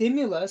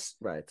stimulus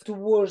Right.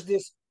 towards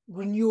this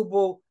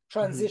renewable Mm-hmm.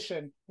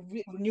 transition,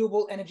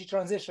 renewable energy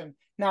transition.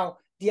 Now,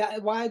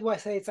 why do I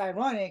say it's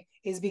ironic?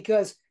 Is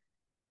because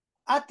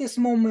at this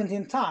moment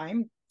in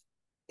time,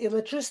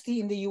 electricity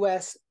in the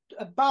US,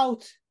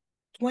 about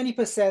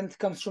 20%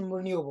 comes from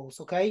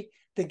renewables. Okay.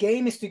 The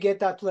game is to get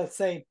that to, let's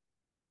say,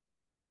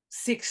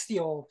 60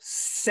 or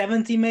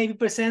 70 maybe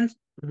percent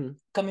Mm-hmm.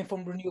 coming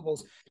from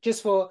renewables.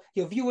 Just for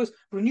your viewers,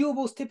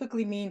 renewables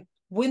typically mean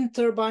wind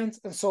turbines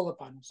and solar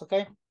panels.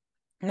 Okay.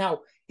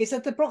 Now, it's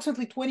at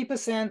approximately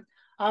 20%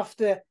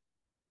 after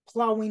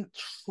plowing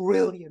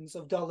trillions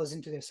of dollars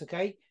into this.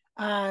 Okay.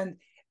 And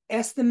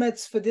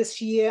estimates for this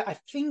year, I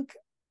think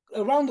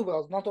around the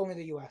world, not only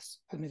the US,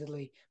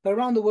 admittedly, but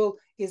around the world,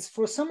 is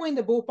for somewhere in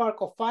the ballpark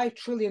of $5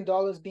 trillion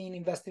being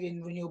invested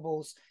in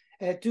renewables,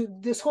 to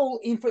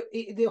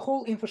the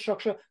whole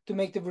infrastructure to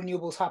make the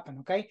renewables happen.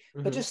 Okay,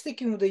 but Mm-hmm. just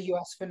sticking with the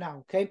US for now.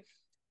 Okay,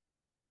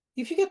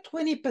 if you get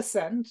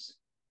 20%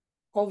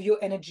 of your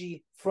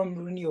energy from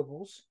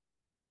renewables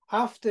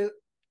after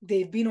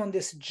they've been on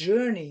this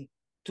journey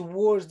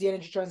towards the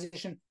energy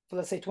transition for,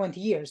 let's say,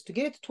 20 years, to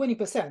get it to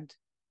 20%,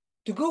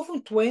 to go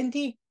from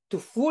 20 to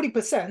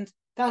 40%,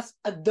 that's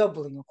a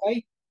doubling,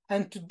 okay?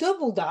 And to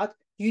double that,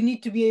 you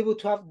need to be able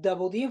to have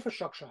double the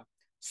infrastructure.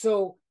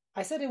 So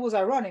I said it was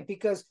ironic,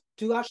 because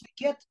to actually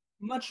get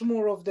much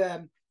more of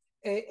the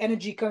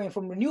energy coming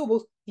from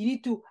renewables, you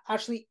need to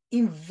actually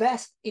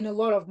invest in a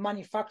lot of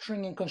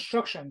manufacturing and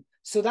construction.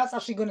 So that's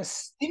actually going to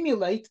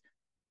stimulate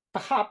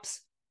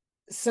perhaps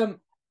some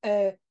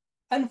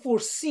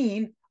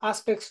unforeseen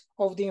aspects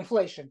of the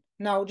inflation.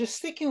 Now, just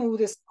sticking with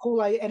this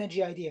whole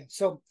energy idea.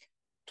 So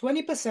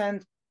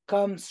 20%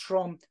 comes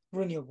from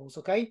renewables,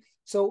 okay?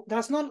 So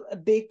that's not a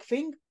big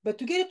thing, but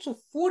to get it to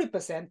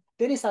 40%,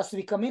 then it starts to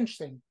become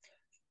interesting.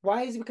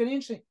 Why is it becoming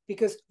interesting?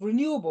 Because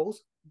renewables,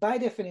 by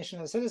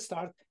definition, as I said at the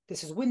start,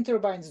 this is wind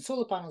turbines and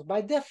solar panels.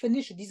 By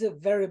definition, these are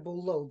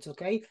variable loads,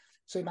 okay?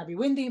 So it might be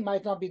windy, it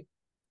might not be,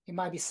 it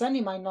might be sunny,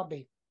 it might not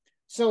be.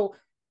 So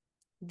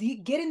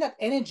getting that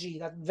energy,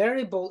 that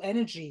variable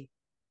energy,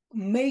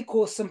 may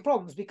cause some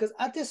problems, because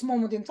at this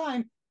moment in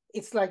time,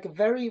 it's like a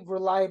very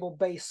reliable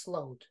base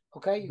load.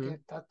 Okay, you Mm-hmm.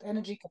 get that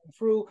energy coming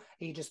through.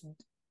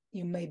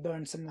 You may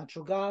burn some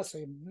natural gas,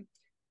 or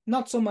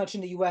not so much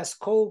in the US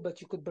coal,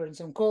 but you could burn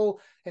some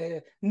coal,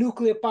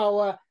 nuclear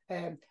power,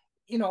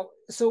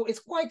 so it's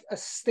quite a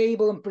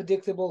stable and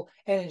predictable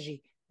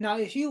energy. Now,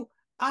 if you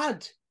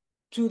add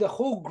to the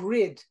whole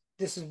grid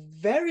this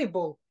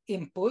variable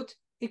input,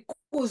 it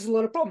causes a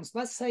lot of problems.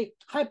 Let's say,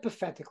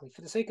 hypothetically,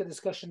 for the sake of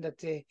discussion,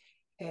 that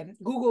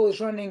Google is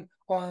running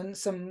on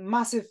some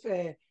massive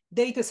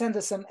data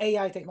center, some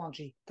AI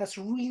technology that's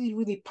really,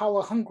 really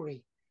power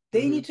hungry.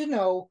 They need to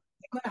know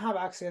they're going to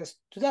have access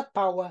to that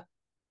power,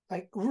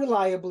 like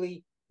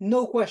reliably,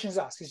 no questions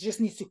asked. It just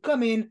needs to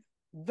come in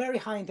very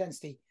high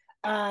intensity.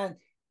 And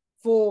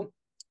for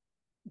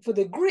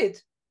the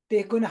grid,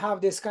 they're going to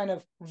have this kind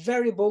of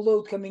variable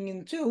load coming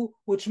in too,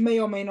 which may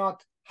or may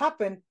not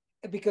happen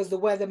because the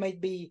weather might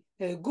be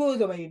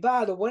good or maybe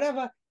bad or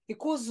whatever. It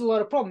causes a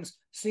lot of problems.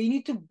 So you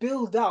need to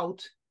build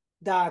out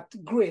that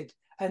grid.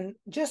 And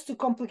just to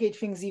complicate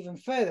things even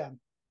further,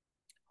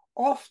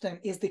 often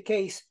is the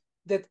case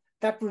that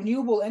that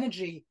renewable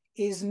energy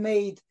is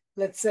made,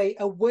 let's say,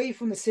 away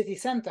from the city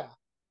center.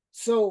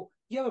 So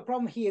you have a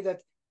problem here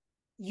that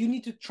you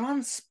need to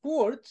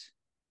transport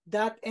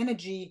that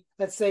energy,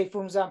 let's say,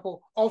 for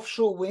example,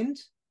 offshore wind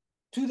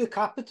to the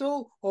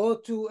capital or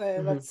to,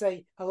 let's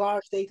say, a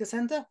large data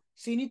center.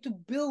 So you need to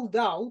build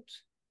out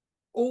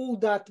all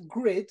that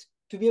grid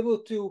to be able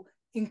to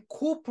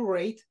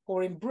incorporate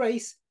or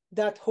embrace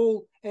that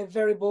whole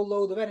variable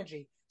load of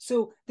energy.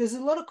 So there's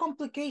a lot of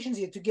complications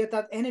here to get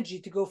that energy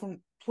to go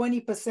from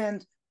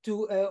 20%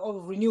 to of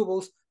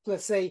renewables to,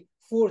 let's say,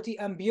 40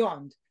 and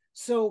beyond.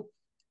 So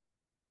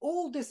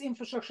all this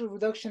Infrastructure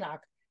Reduction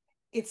Act,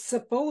 it's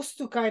supposed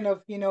to kind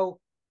of,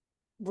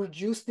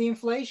 reduce the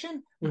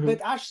inflation, but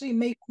actually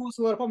may cause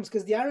a lot of problems.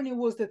 Because the irony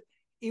was that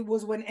it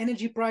was when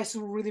energy prices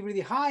were really,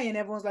 really high and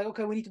everyone's like,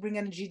 okay, we need to bring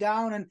energy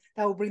down and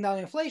that will bring down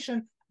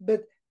inflation.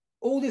 But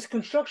all this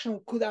construction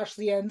could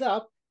actually end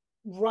up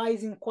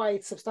rising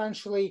quite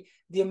substantially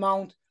the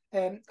amount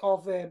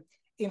of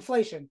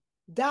inflation.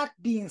 That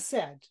being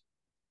said,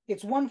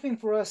 it's one thing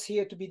for us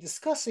here to be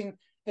discussing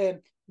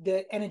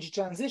the energy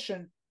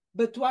transition,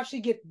 but to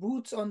actually get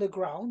boots on the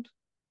ground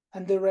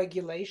and the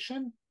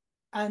regulation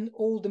and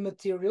all the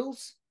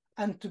materials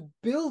and to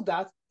build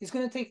that is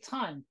going to take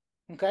time.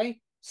 Okay,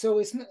 so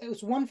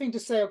it's one thing to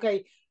say,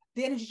 okay,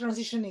 the energy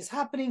transition is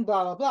happening,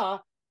 blah blah blah,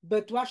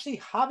 but to actually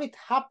have it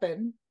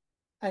happen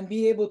and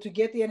be able to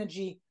get the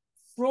energy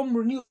from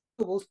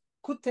renewables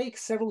could take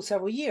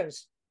several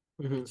years.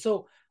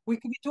 So we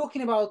could be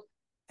talking about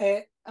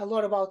a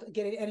lot about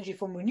getting energy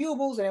from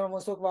renewables, and everyone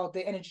wants to talk about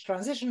the energy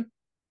transition,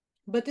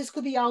 but this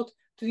could be out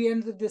to the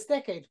end of this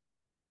decade.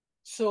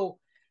 So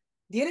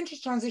the energy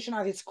transition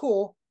at its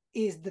core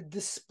is the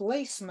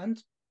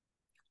displacement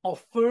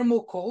of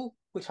thermal coal,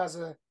 which has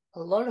a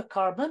lot of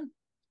carbon,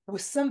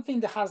 with something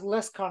that has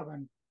less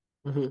carbon.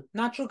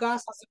 Natural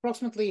gas has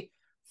approximately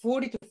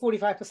 40 to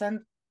 45%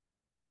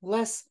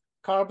 less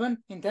carbon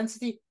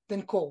intensity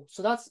than coal.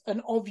 So that's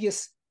an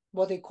obvious,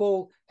 what they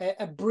call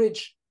a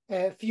bridge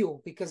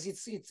fuel, because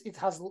it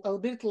has a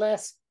bit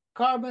less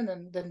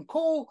carbon than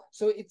coal.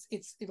 So it's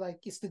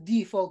the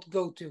default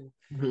go-to.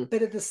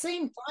 But at the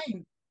same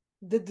time,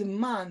 the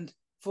demand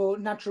for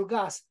natural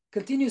gas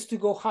continues to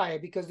go higher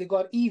because they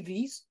got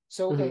EVs.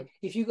 So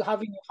if you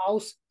have in your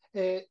house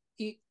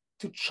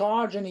to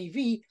charge an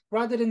EV,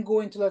 rather than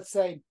going to, let's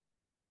say,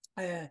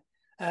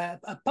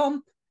 a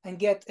pump and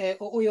get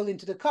oil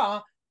into the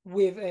car,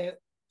 with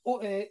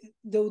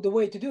the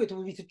way to do it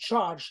will be to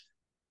charge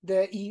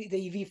the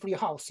EV for your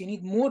house. You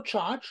need more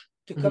charge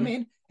to come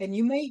in, and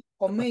you may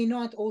or may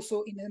not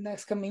also in the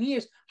next coming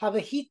years have a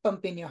heat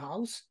pump in your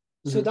house.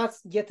 So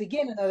that's yet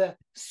again another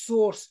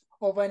source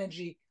of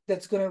energy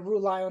that's going to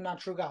rely on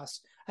natural gas.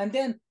 And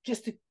then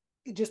just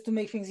to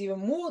make things even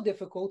more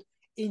difficult,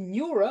 in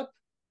Europe,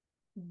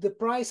 the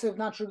price of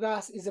natural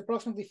gas is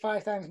approximately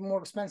 5 times more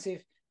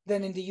expensive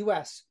than in the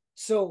US.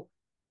 So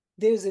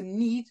there's a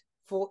need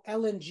for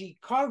LNG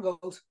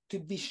cargoes to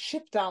be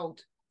shipped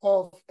out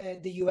of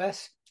the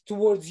US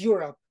towards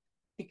Europe,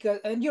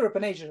 Europe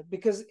and Asia,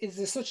 because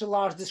it's such a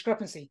large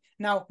discrepancy.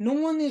 Now, no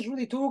one is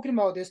really talking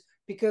about this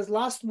because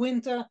last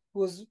winter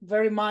was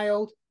very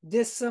mild.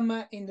 This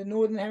summer in the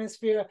Northern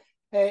Hemisphere,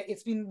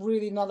 it's been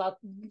really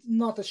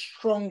not as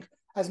strong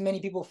as many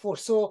people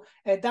foresaw.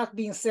 That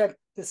being said,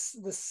 the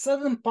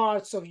southern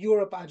parts of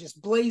Europe are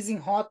just blazing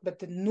hot, but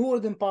the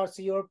northern parts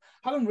of Europe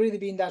haven't really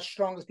been that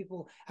strong as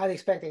people had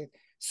expected.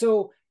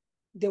 So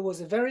there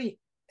was a very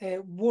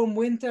warm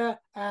winter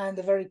and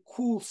a very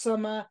cool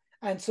summer.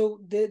 And so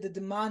the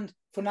demand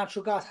for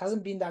natural gas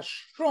hasn't been that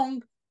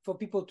strong for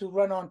people to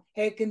run on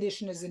air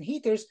conditioners and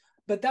heaters.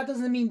 But that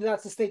doesn't mean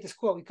that's the status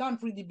quo. We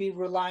can't really be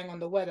relying on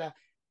the weather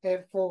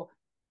for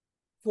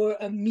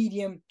a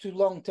medium to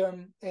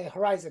long-term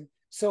horizon.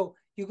 So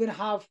you're going to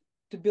have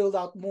to build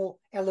out more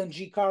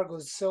LNG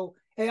cargoes, so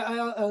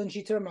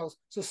LNG terminals.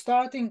 So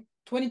starting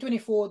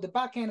 2024, the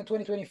back end of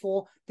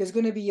 2024, there's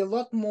going to be a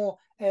lot more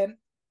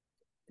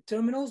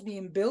terminals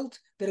being built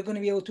that are going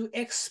to be able to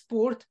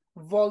export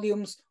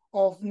volumes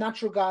of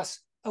natural gas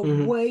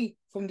away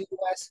from the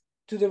US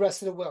to the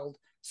rest of the world.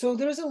 So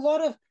there's a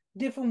lot of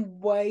different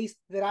ways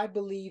that I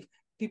believe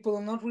people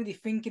are not really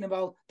thinking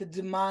about the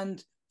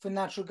demand for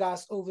natural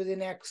gas over the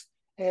next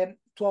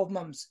 12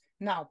 months.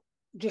 Now,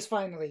 just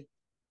finally,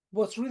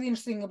 what's really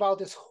interesting about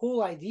this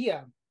whole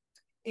idea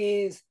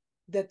is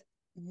that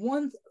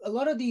a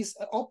lot of these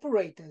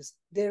operators,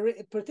 they're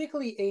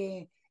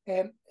particularly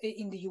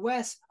in the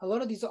US, a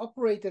lot of these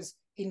operators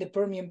in the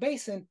Permian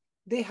Basin,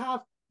 they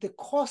have the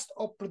cost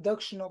of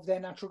production of their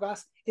natural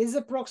gas is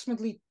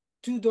approximately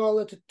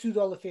 $2 to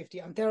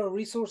 $2.50. Antero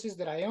Resources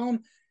that I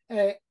own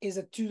is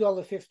at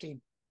 $2.50.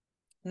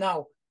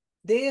 Now,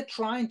 they are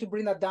trying to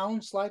bring that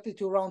down slightly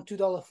to around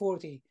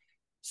 $2.40.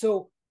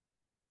 So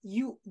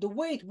the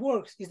way it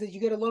works is that you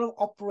get a lot of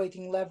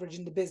operating leverage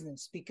in the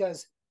business,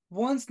 because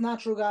once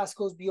natural gas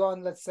goes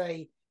beyond, let's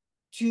say,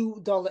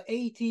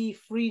 $2.80,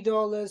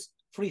 $3,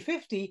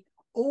 $3.50,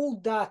 all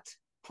that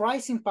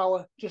pricing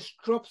power just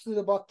drops to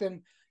the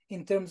bottom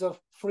in terms of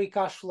free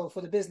cash flow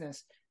for the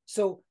business.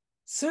 So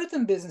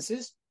certain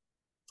businesses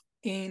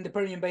in the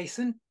Permian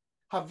Basin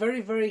have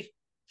very, very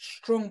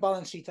strong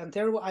balance sheets.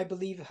 Antero, I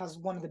believe, has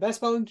one of the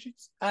best balance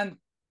sheets. And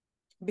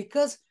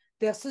because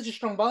they have such a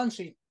strong balance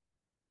sheet,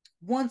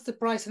 once the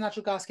price of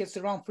natural gas gets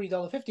to around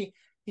 $3.50,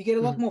 you get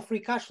a lot more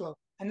free cash flow.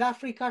 And that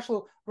free cash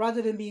flow,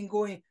 rather than being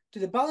going to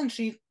the balance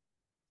sheet,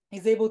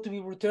 is able to be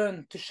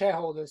returned to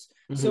shareholders.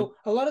 So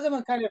a lot of them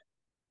are kind of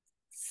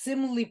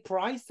similarly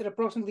priced at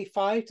approximately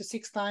 5 to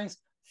 6 times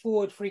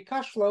forward free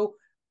cash flow.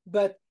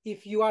 But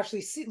if you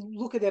actually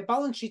look at their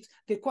balance sheets,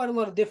 there are quite a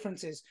lot of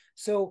differences.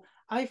 So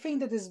I think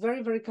that is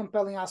very, very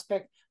compelling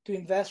aspect to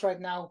invest right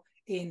now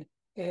in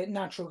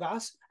natural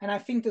gas. And I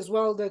think as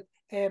well that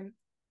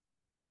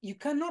you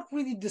cannot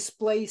really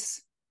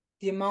displace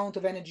the amount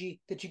of energy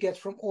that you get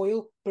from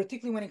oil,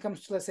 particularly when it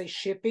comes to, let's say,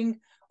 shipping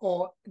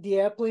or the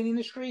airplane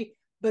industry.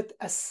 But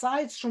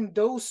aside from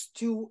those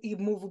two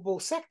immovable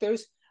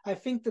sectors, I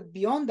think that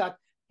beyond that,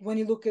 when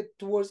you look at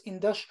towards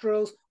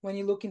industrials, when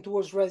you're looking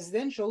towards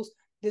residentials,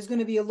 there's going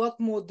to be a lot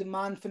more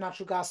demand for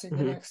natural gas in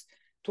the next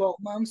 12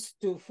 months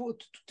to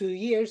 2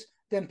 years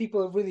than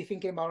people are really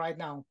thinking about right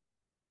now.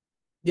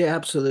 Yeah,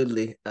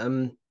 absolutely.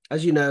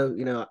 As you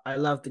know, I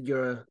love that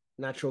you're a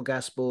natural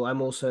gas bull.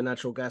 I'm also a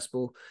natural gas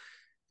bull.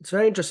 It's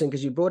very interesting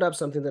because you brought up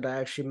something that I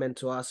actually meant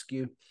to ask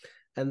you,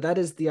 and that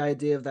is the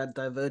idea of that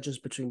divergence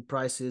between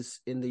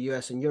prices in the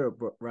US and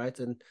Europe, right?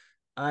 And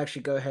I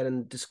actually go ahead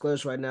and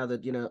disclose right now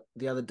that,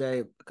 the other day,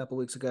 a couple of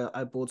weeks ago,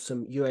 I bought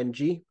some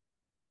UNG.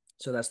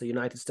 So that's the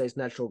United States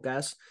natural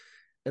gas.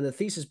 And the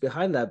thesis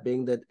behind that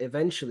being that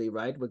eventually,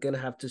 right, we're going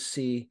to have to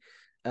see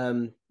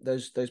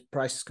those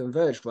prices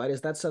converged, right?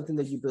 Is that something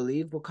that you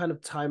believe? What kind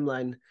of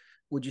timeline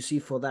would you see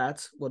for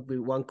that? Would be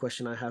one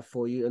question I have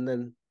for you, and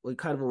then we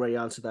kind of already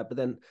answered that. But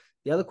then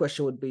the other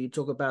question would be: you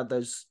talk about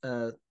those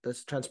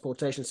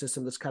transportation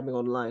system that's coming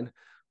online.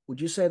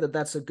 Would you say that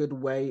that's a good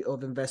way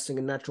of investing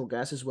in natural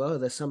gas as well? Are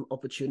there some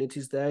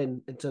opportunities there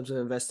in terms of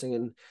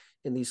investing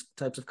in these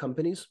types of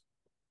companies?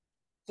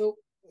 So,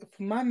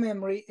 from my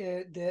memory,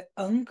 the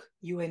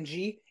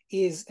UNG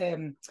is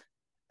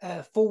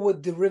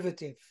forward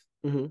derivative.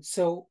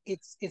 So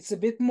it's a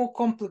bit more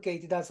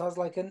complicated. That has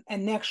like an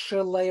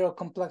extra layer of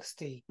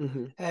complexity.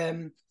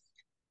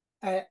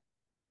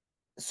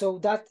 So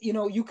that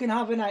you can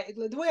have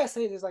the way I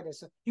say it is like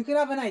this: you can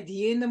have an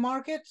idea in the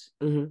market,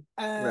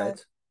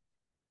 Right.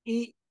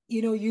 You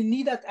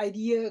need that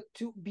idea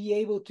to be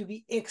able to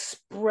be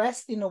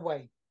expressed in a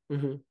way,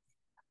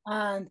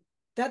 and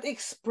that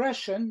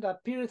expression,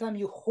 that period of time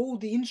you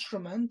hold the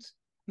instrument,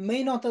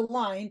 may not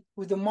align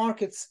with the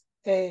market's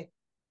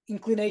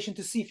inclination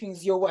to see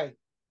things your way.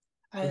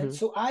 And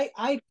so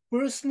I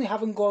personally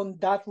haven't gone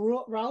that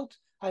route.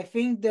 I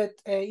think that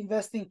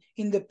investing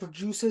in the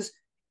producers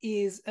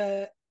is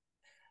a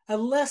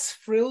less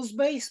frills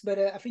based, but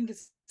I think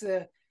it's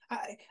the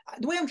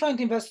way I'm trying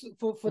to invest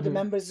for the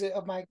members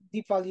of my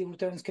deep value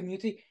returns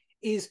community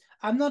is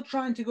I'm not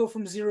trying to go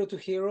from zero to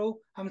hero.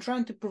 I'm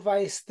trying to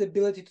provide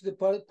stability to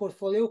the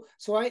portfolio.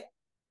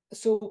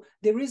 So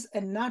there is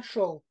a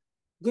natural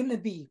gonna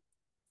be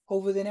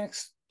over the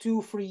next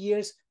 2-3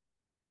 years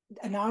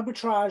an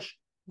arbitrage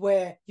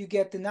where you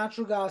get the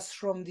natural gas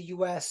from the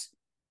US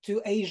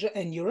to Asia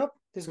and Europe.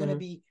 There's going to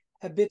be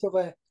a bit of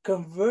a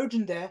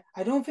conversion there.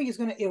 I don't think it's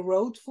going to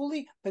erode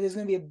fully, but there's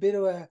going to be a bit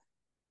of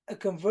a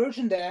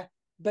conversion there.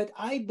 But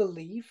I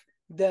believe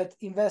that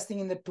investing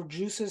in the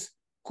producers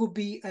could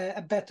be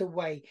a better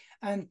way.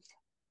 And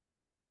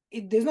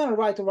there's not a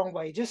right or wrong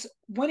way. Just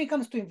when it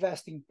comes to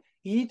investing,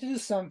 you need to do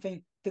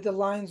something that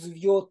aligns with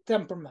your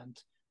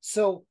temperament.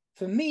 So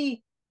for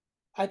me,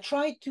 I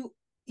try to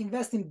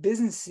invest in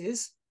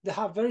businesses that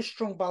have very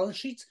strong balance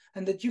sheets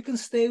and that you can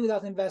stay with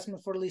that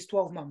investment for at least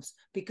 12 months,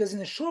 because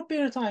in a short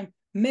period of time,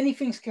 many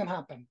things can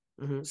happen.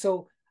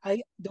 So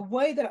the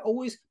way that I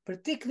always,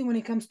 particularly when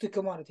it comes to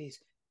commodities,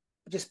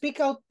 just pick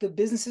out the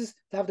businesses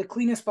that have the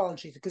cleanest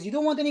balance sheet, because you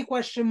don't want any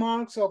question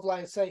marks of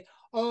like, say,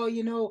 oh,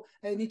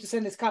 I need to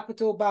send this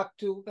capital back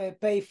to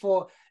pay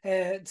for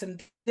some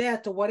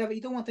debt or whatever.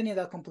 You don't want any of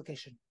that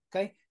complication,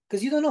 okay?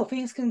 Because you don't know,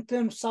 things can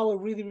turn sour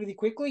really, really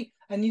quickly,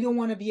 and you don't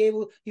want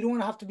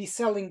to have to be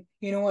selling,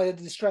 at a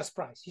distressed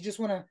price. You just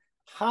want to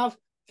have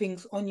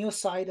things on your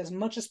side as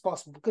much as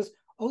possible, because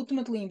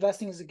ultimately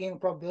investing is a game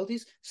of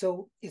probabilities.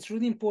 So it's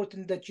really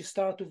important that you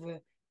start with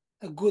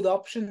a good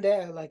option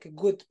there, like a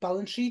good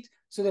balance sheet,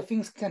 so that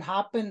things can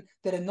happen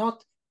that are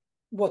not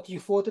what you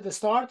thought at the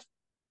start,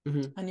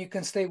 Mm-hmm. and you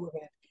can stay with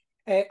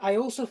it. I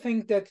also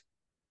think that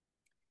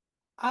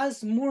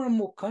as more and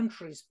more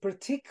countries,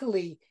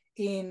 particularly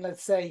in,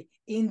 let's say,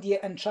 India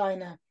and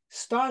China,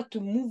 start to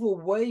move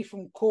away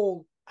from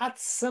coal, at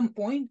some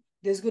point,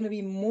 there's going to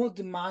be more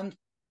demand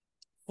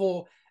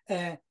for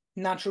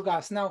natural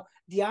gas. Now,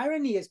 the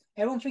irony is,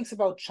 everyone thinks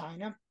about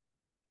China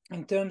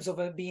in terms of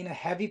it being a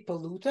heavy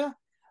polluter,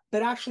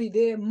 but actually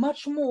they're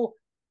much more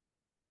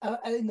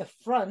in the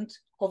front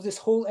of this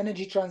whole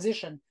energy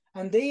transition.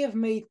 And they have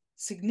made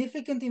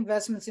significant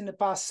investments in the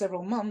past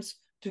several months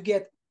to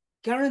get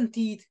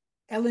guaranteed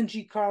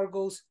LNG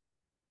cargoes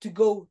to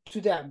go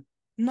to them.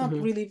 Not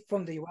Mm-hmm. really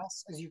from the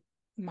US, as you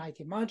might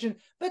imagine,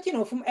 but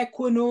from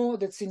Equinor,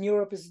 that's in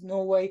Europe, is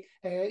Norway.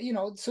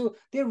 So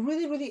they're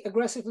really, really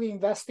aggressively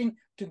investing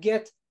to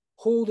get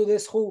hold of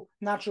this whole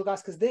natural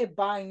gas, because they're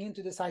buying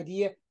into this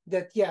idea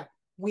that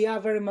we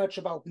are very much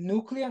about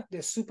nuclear.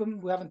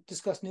 We haven't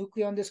discussed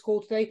nuclear on this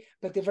call today,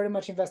 but they're very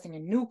much investing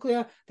in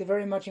nuclear. They're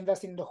very much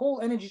investing in the whole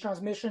energy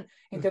transmission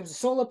in terms of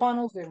solar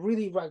panels. They're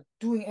really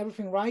doing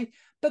everything right.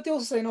 But they're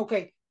also saying,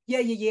 okay,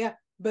 yeah,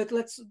 but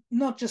let's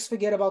not just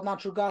forget about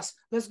natural gas.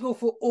 Let's go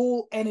for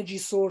all energy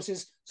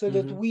sources so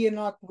that Mm-hmm. we are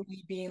not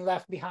really being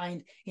left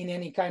behind in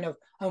any kind of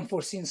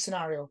unforeseen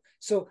scenario.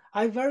 So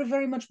I very,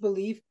 very much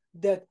believe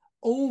that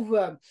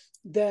over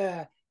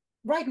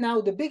right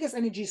now, the biggest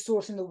energy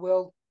source in the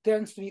world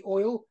tends to be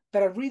oil,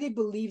 but I really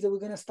believe that we're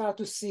going to start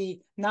to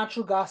see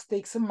natural gas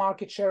take some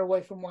market share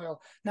away from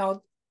oil.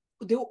 Now,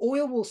 the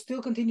oil will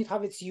still continue to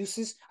have its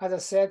uses, as I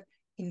said,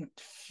 in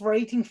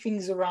freighting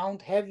things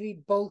around, heavy,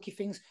 bulky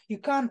things. You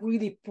can't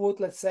really put,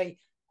 let's say,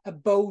 a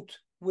boat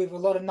with a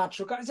lot of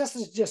natural gas.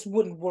 It just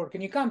wouldn't work.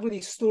 And you can't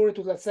really store it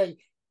with, let's say,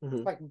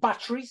 Mm-hmm. like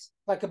batteries,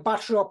 like a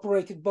battery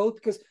operated boat,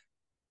 because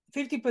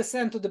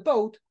 50% of the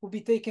boat will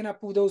be taken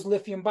up with those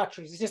lithium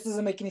batteries. It just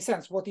doesn't make any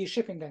sense. What are you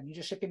shipping then? You're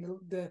just shipping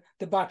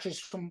the batteries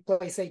from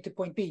place A to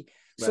point B.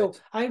 So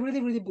Right. I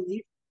really, really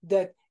believe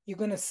that you're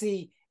going to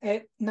see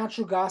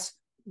natural gas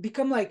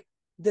become like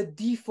the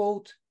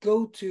default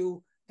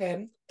go-to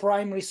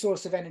primary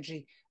source of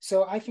energy.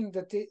 So I think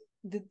that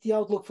the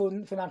outlook for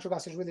natural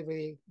gas is really,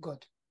 really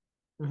good.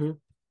 Mm-hmm.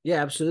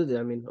 Yeah, absolutely.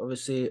 I mean,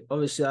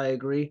 obviously, I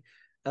agree.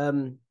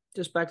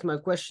 Just back to my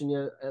question,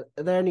 are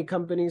there any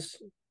companies,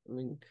 I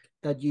mean,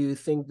 that you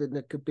think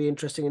that could be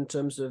interesting in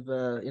terms of,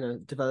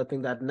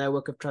 developing that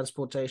network of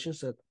transportation,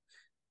 so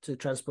to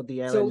transport the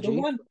So LNG?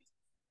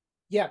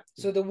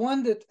 the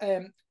one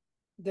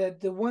that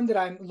the one that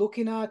I'm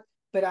looking at,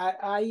 but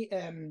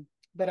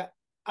but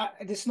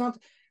it's not.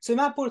 So in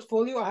my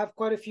portfolio, I have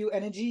quite a few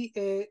energy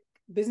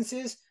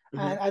businesses,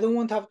 Mm-hmm. and I don't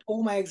want to have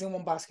all my eggs in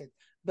one basket.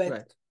 But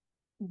Right.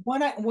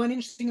 one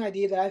interesting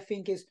idea that I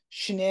think is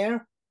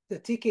Schneider. The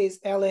ticker is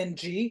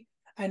LNG,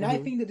 and I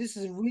Mm-hmm. think that this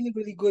is a really,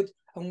 really good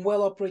and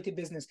well operated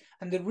business.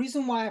 And the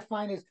reason why I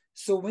find it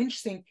so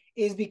interesting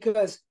is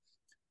because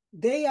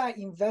they are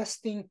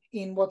investing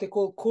in what they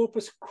call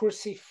Corpus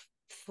Christi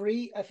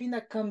free. I think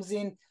that comes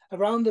in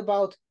around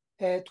about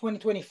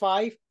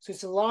 2025. So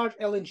it's a large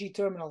LNG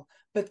terminal.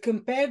 But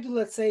compared to,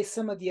 let's say,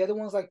 some of the other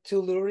ones like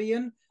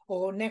Tellurian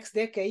or Next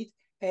Decade,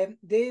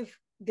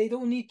 they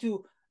don't need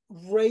to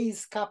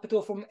raise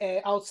capital from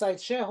outside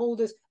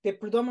shareholders. They're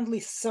predominantly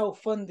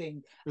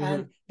self-funding, Mm-hmm.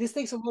 and this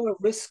takes a lot of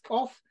risk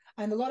off.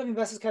 And a lot of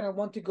investors kind of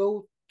want to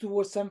go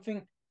towards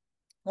something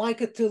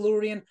like a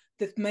Tellurian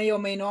that may or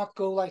may not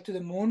go like to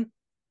the moon.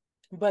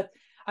 But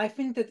I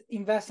think that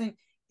investing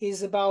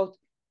is about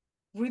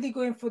really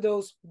going for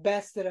those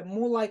bets that are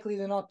more likely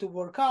than not to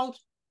work out,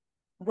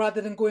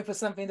 rather than going for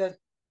something that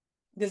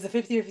there's a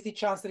 50-50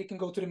 chance that it can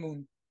go to the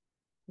moon.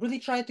 Really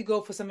try to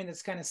go for something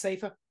that's kind of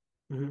safer.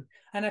 Mm-hmm.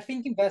 And I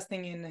think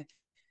investing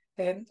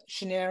in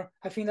Schneider,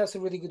 I think that's a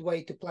really good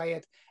way to play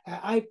it.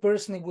 I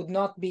personally would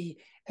not be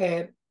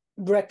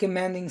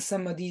recommending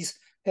some of these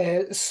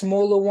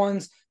smaller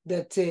ones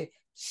that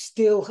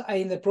still are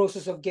in the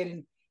process of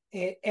getting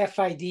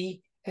FID,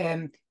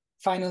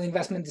 final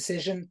investment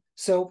decision.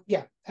 So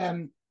yeah,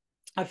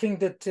 I think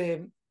that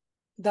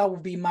that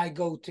would be my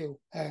go-to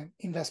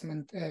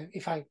investment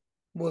if I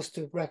was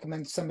to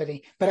recommend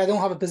somebody. But I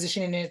don't have a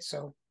position in it,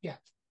 so yeah.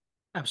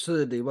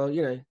 Absolutely. Well,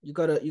 you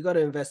gotta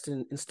invest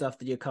in stuff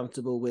that you're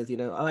comfortable with.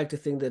 I like to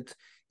think that,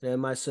 in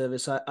my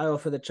service, I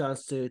offer the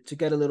chance to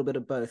get a little bit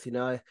of both.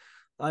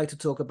 I like to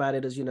talk about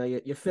it as,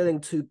 you're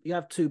filling you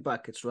have two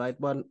buckets, right?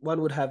 One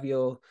would have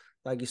your,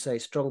 like you say,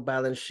 strong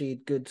balance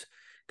sheet, good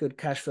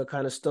cash flow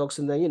kind of stocks,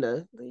 and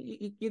then,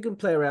 you can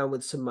play around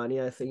with some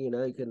money. I think,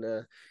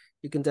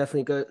 you can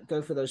definitely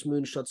go for those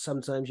moonshots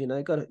sometimes.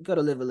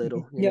 Gotta live a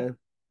little. Yeah,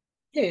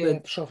 yeah,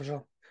 But for sure, for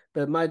sure.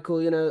 but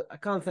Michael, I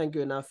can't thank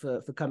you enough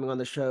for coming on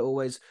the show.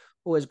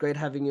 Always great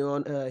having you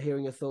on,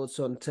 hearing your thoughts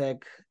on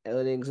tech,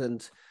 earnings,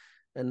 and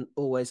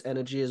always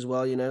energy as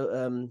well.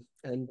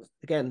 And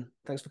again,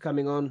 thanks for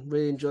coming on.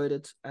 Really enjoyed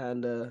it,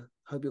 and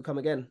hope you'll come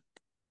again.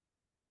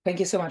 Thank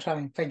you so much,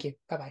 Alan. Thank you.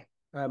 Bye bye.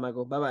 All right,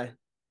 Michael. Bye bye.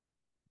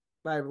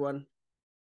 Bye everyone.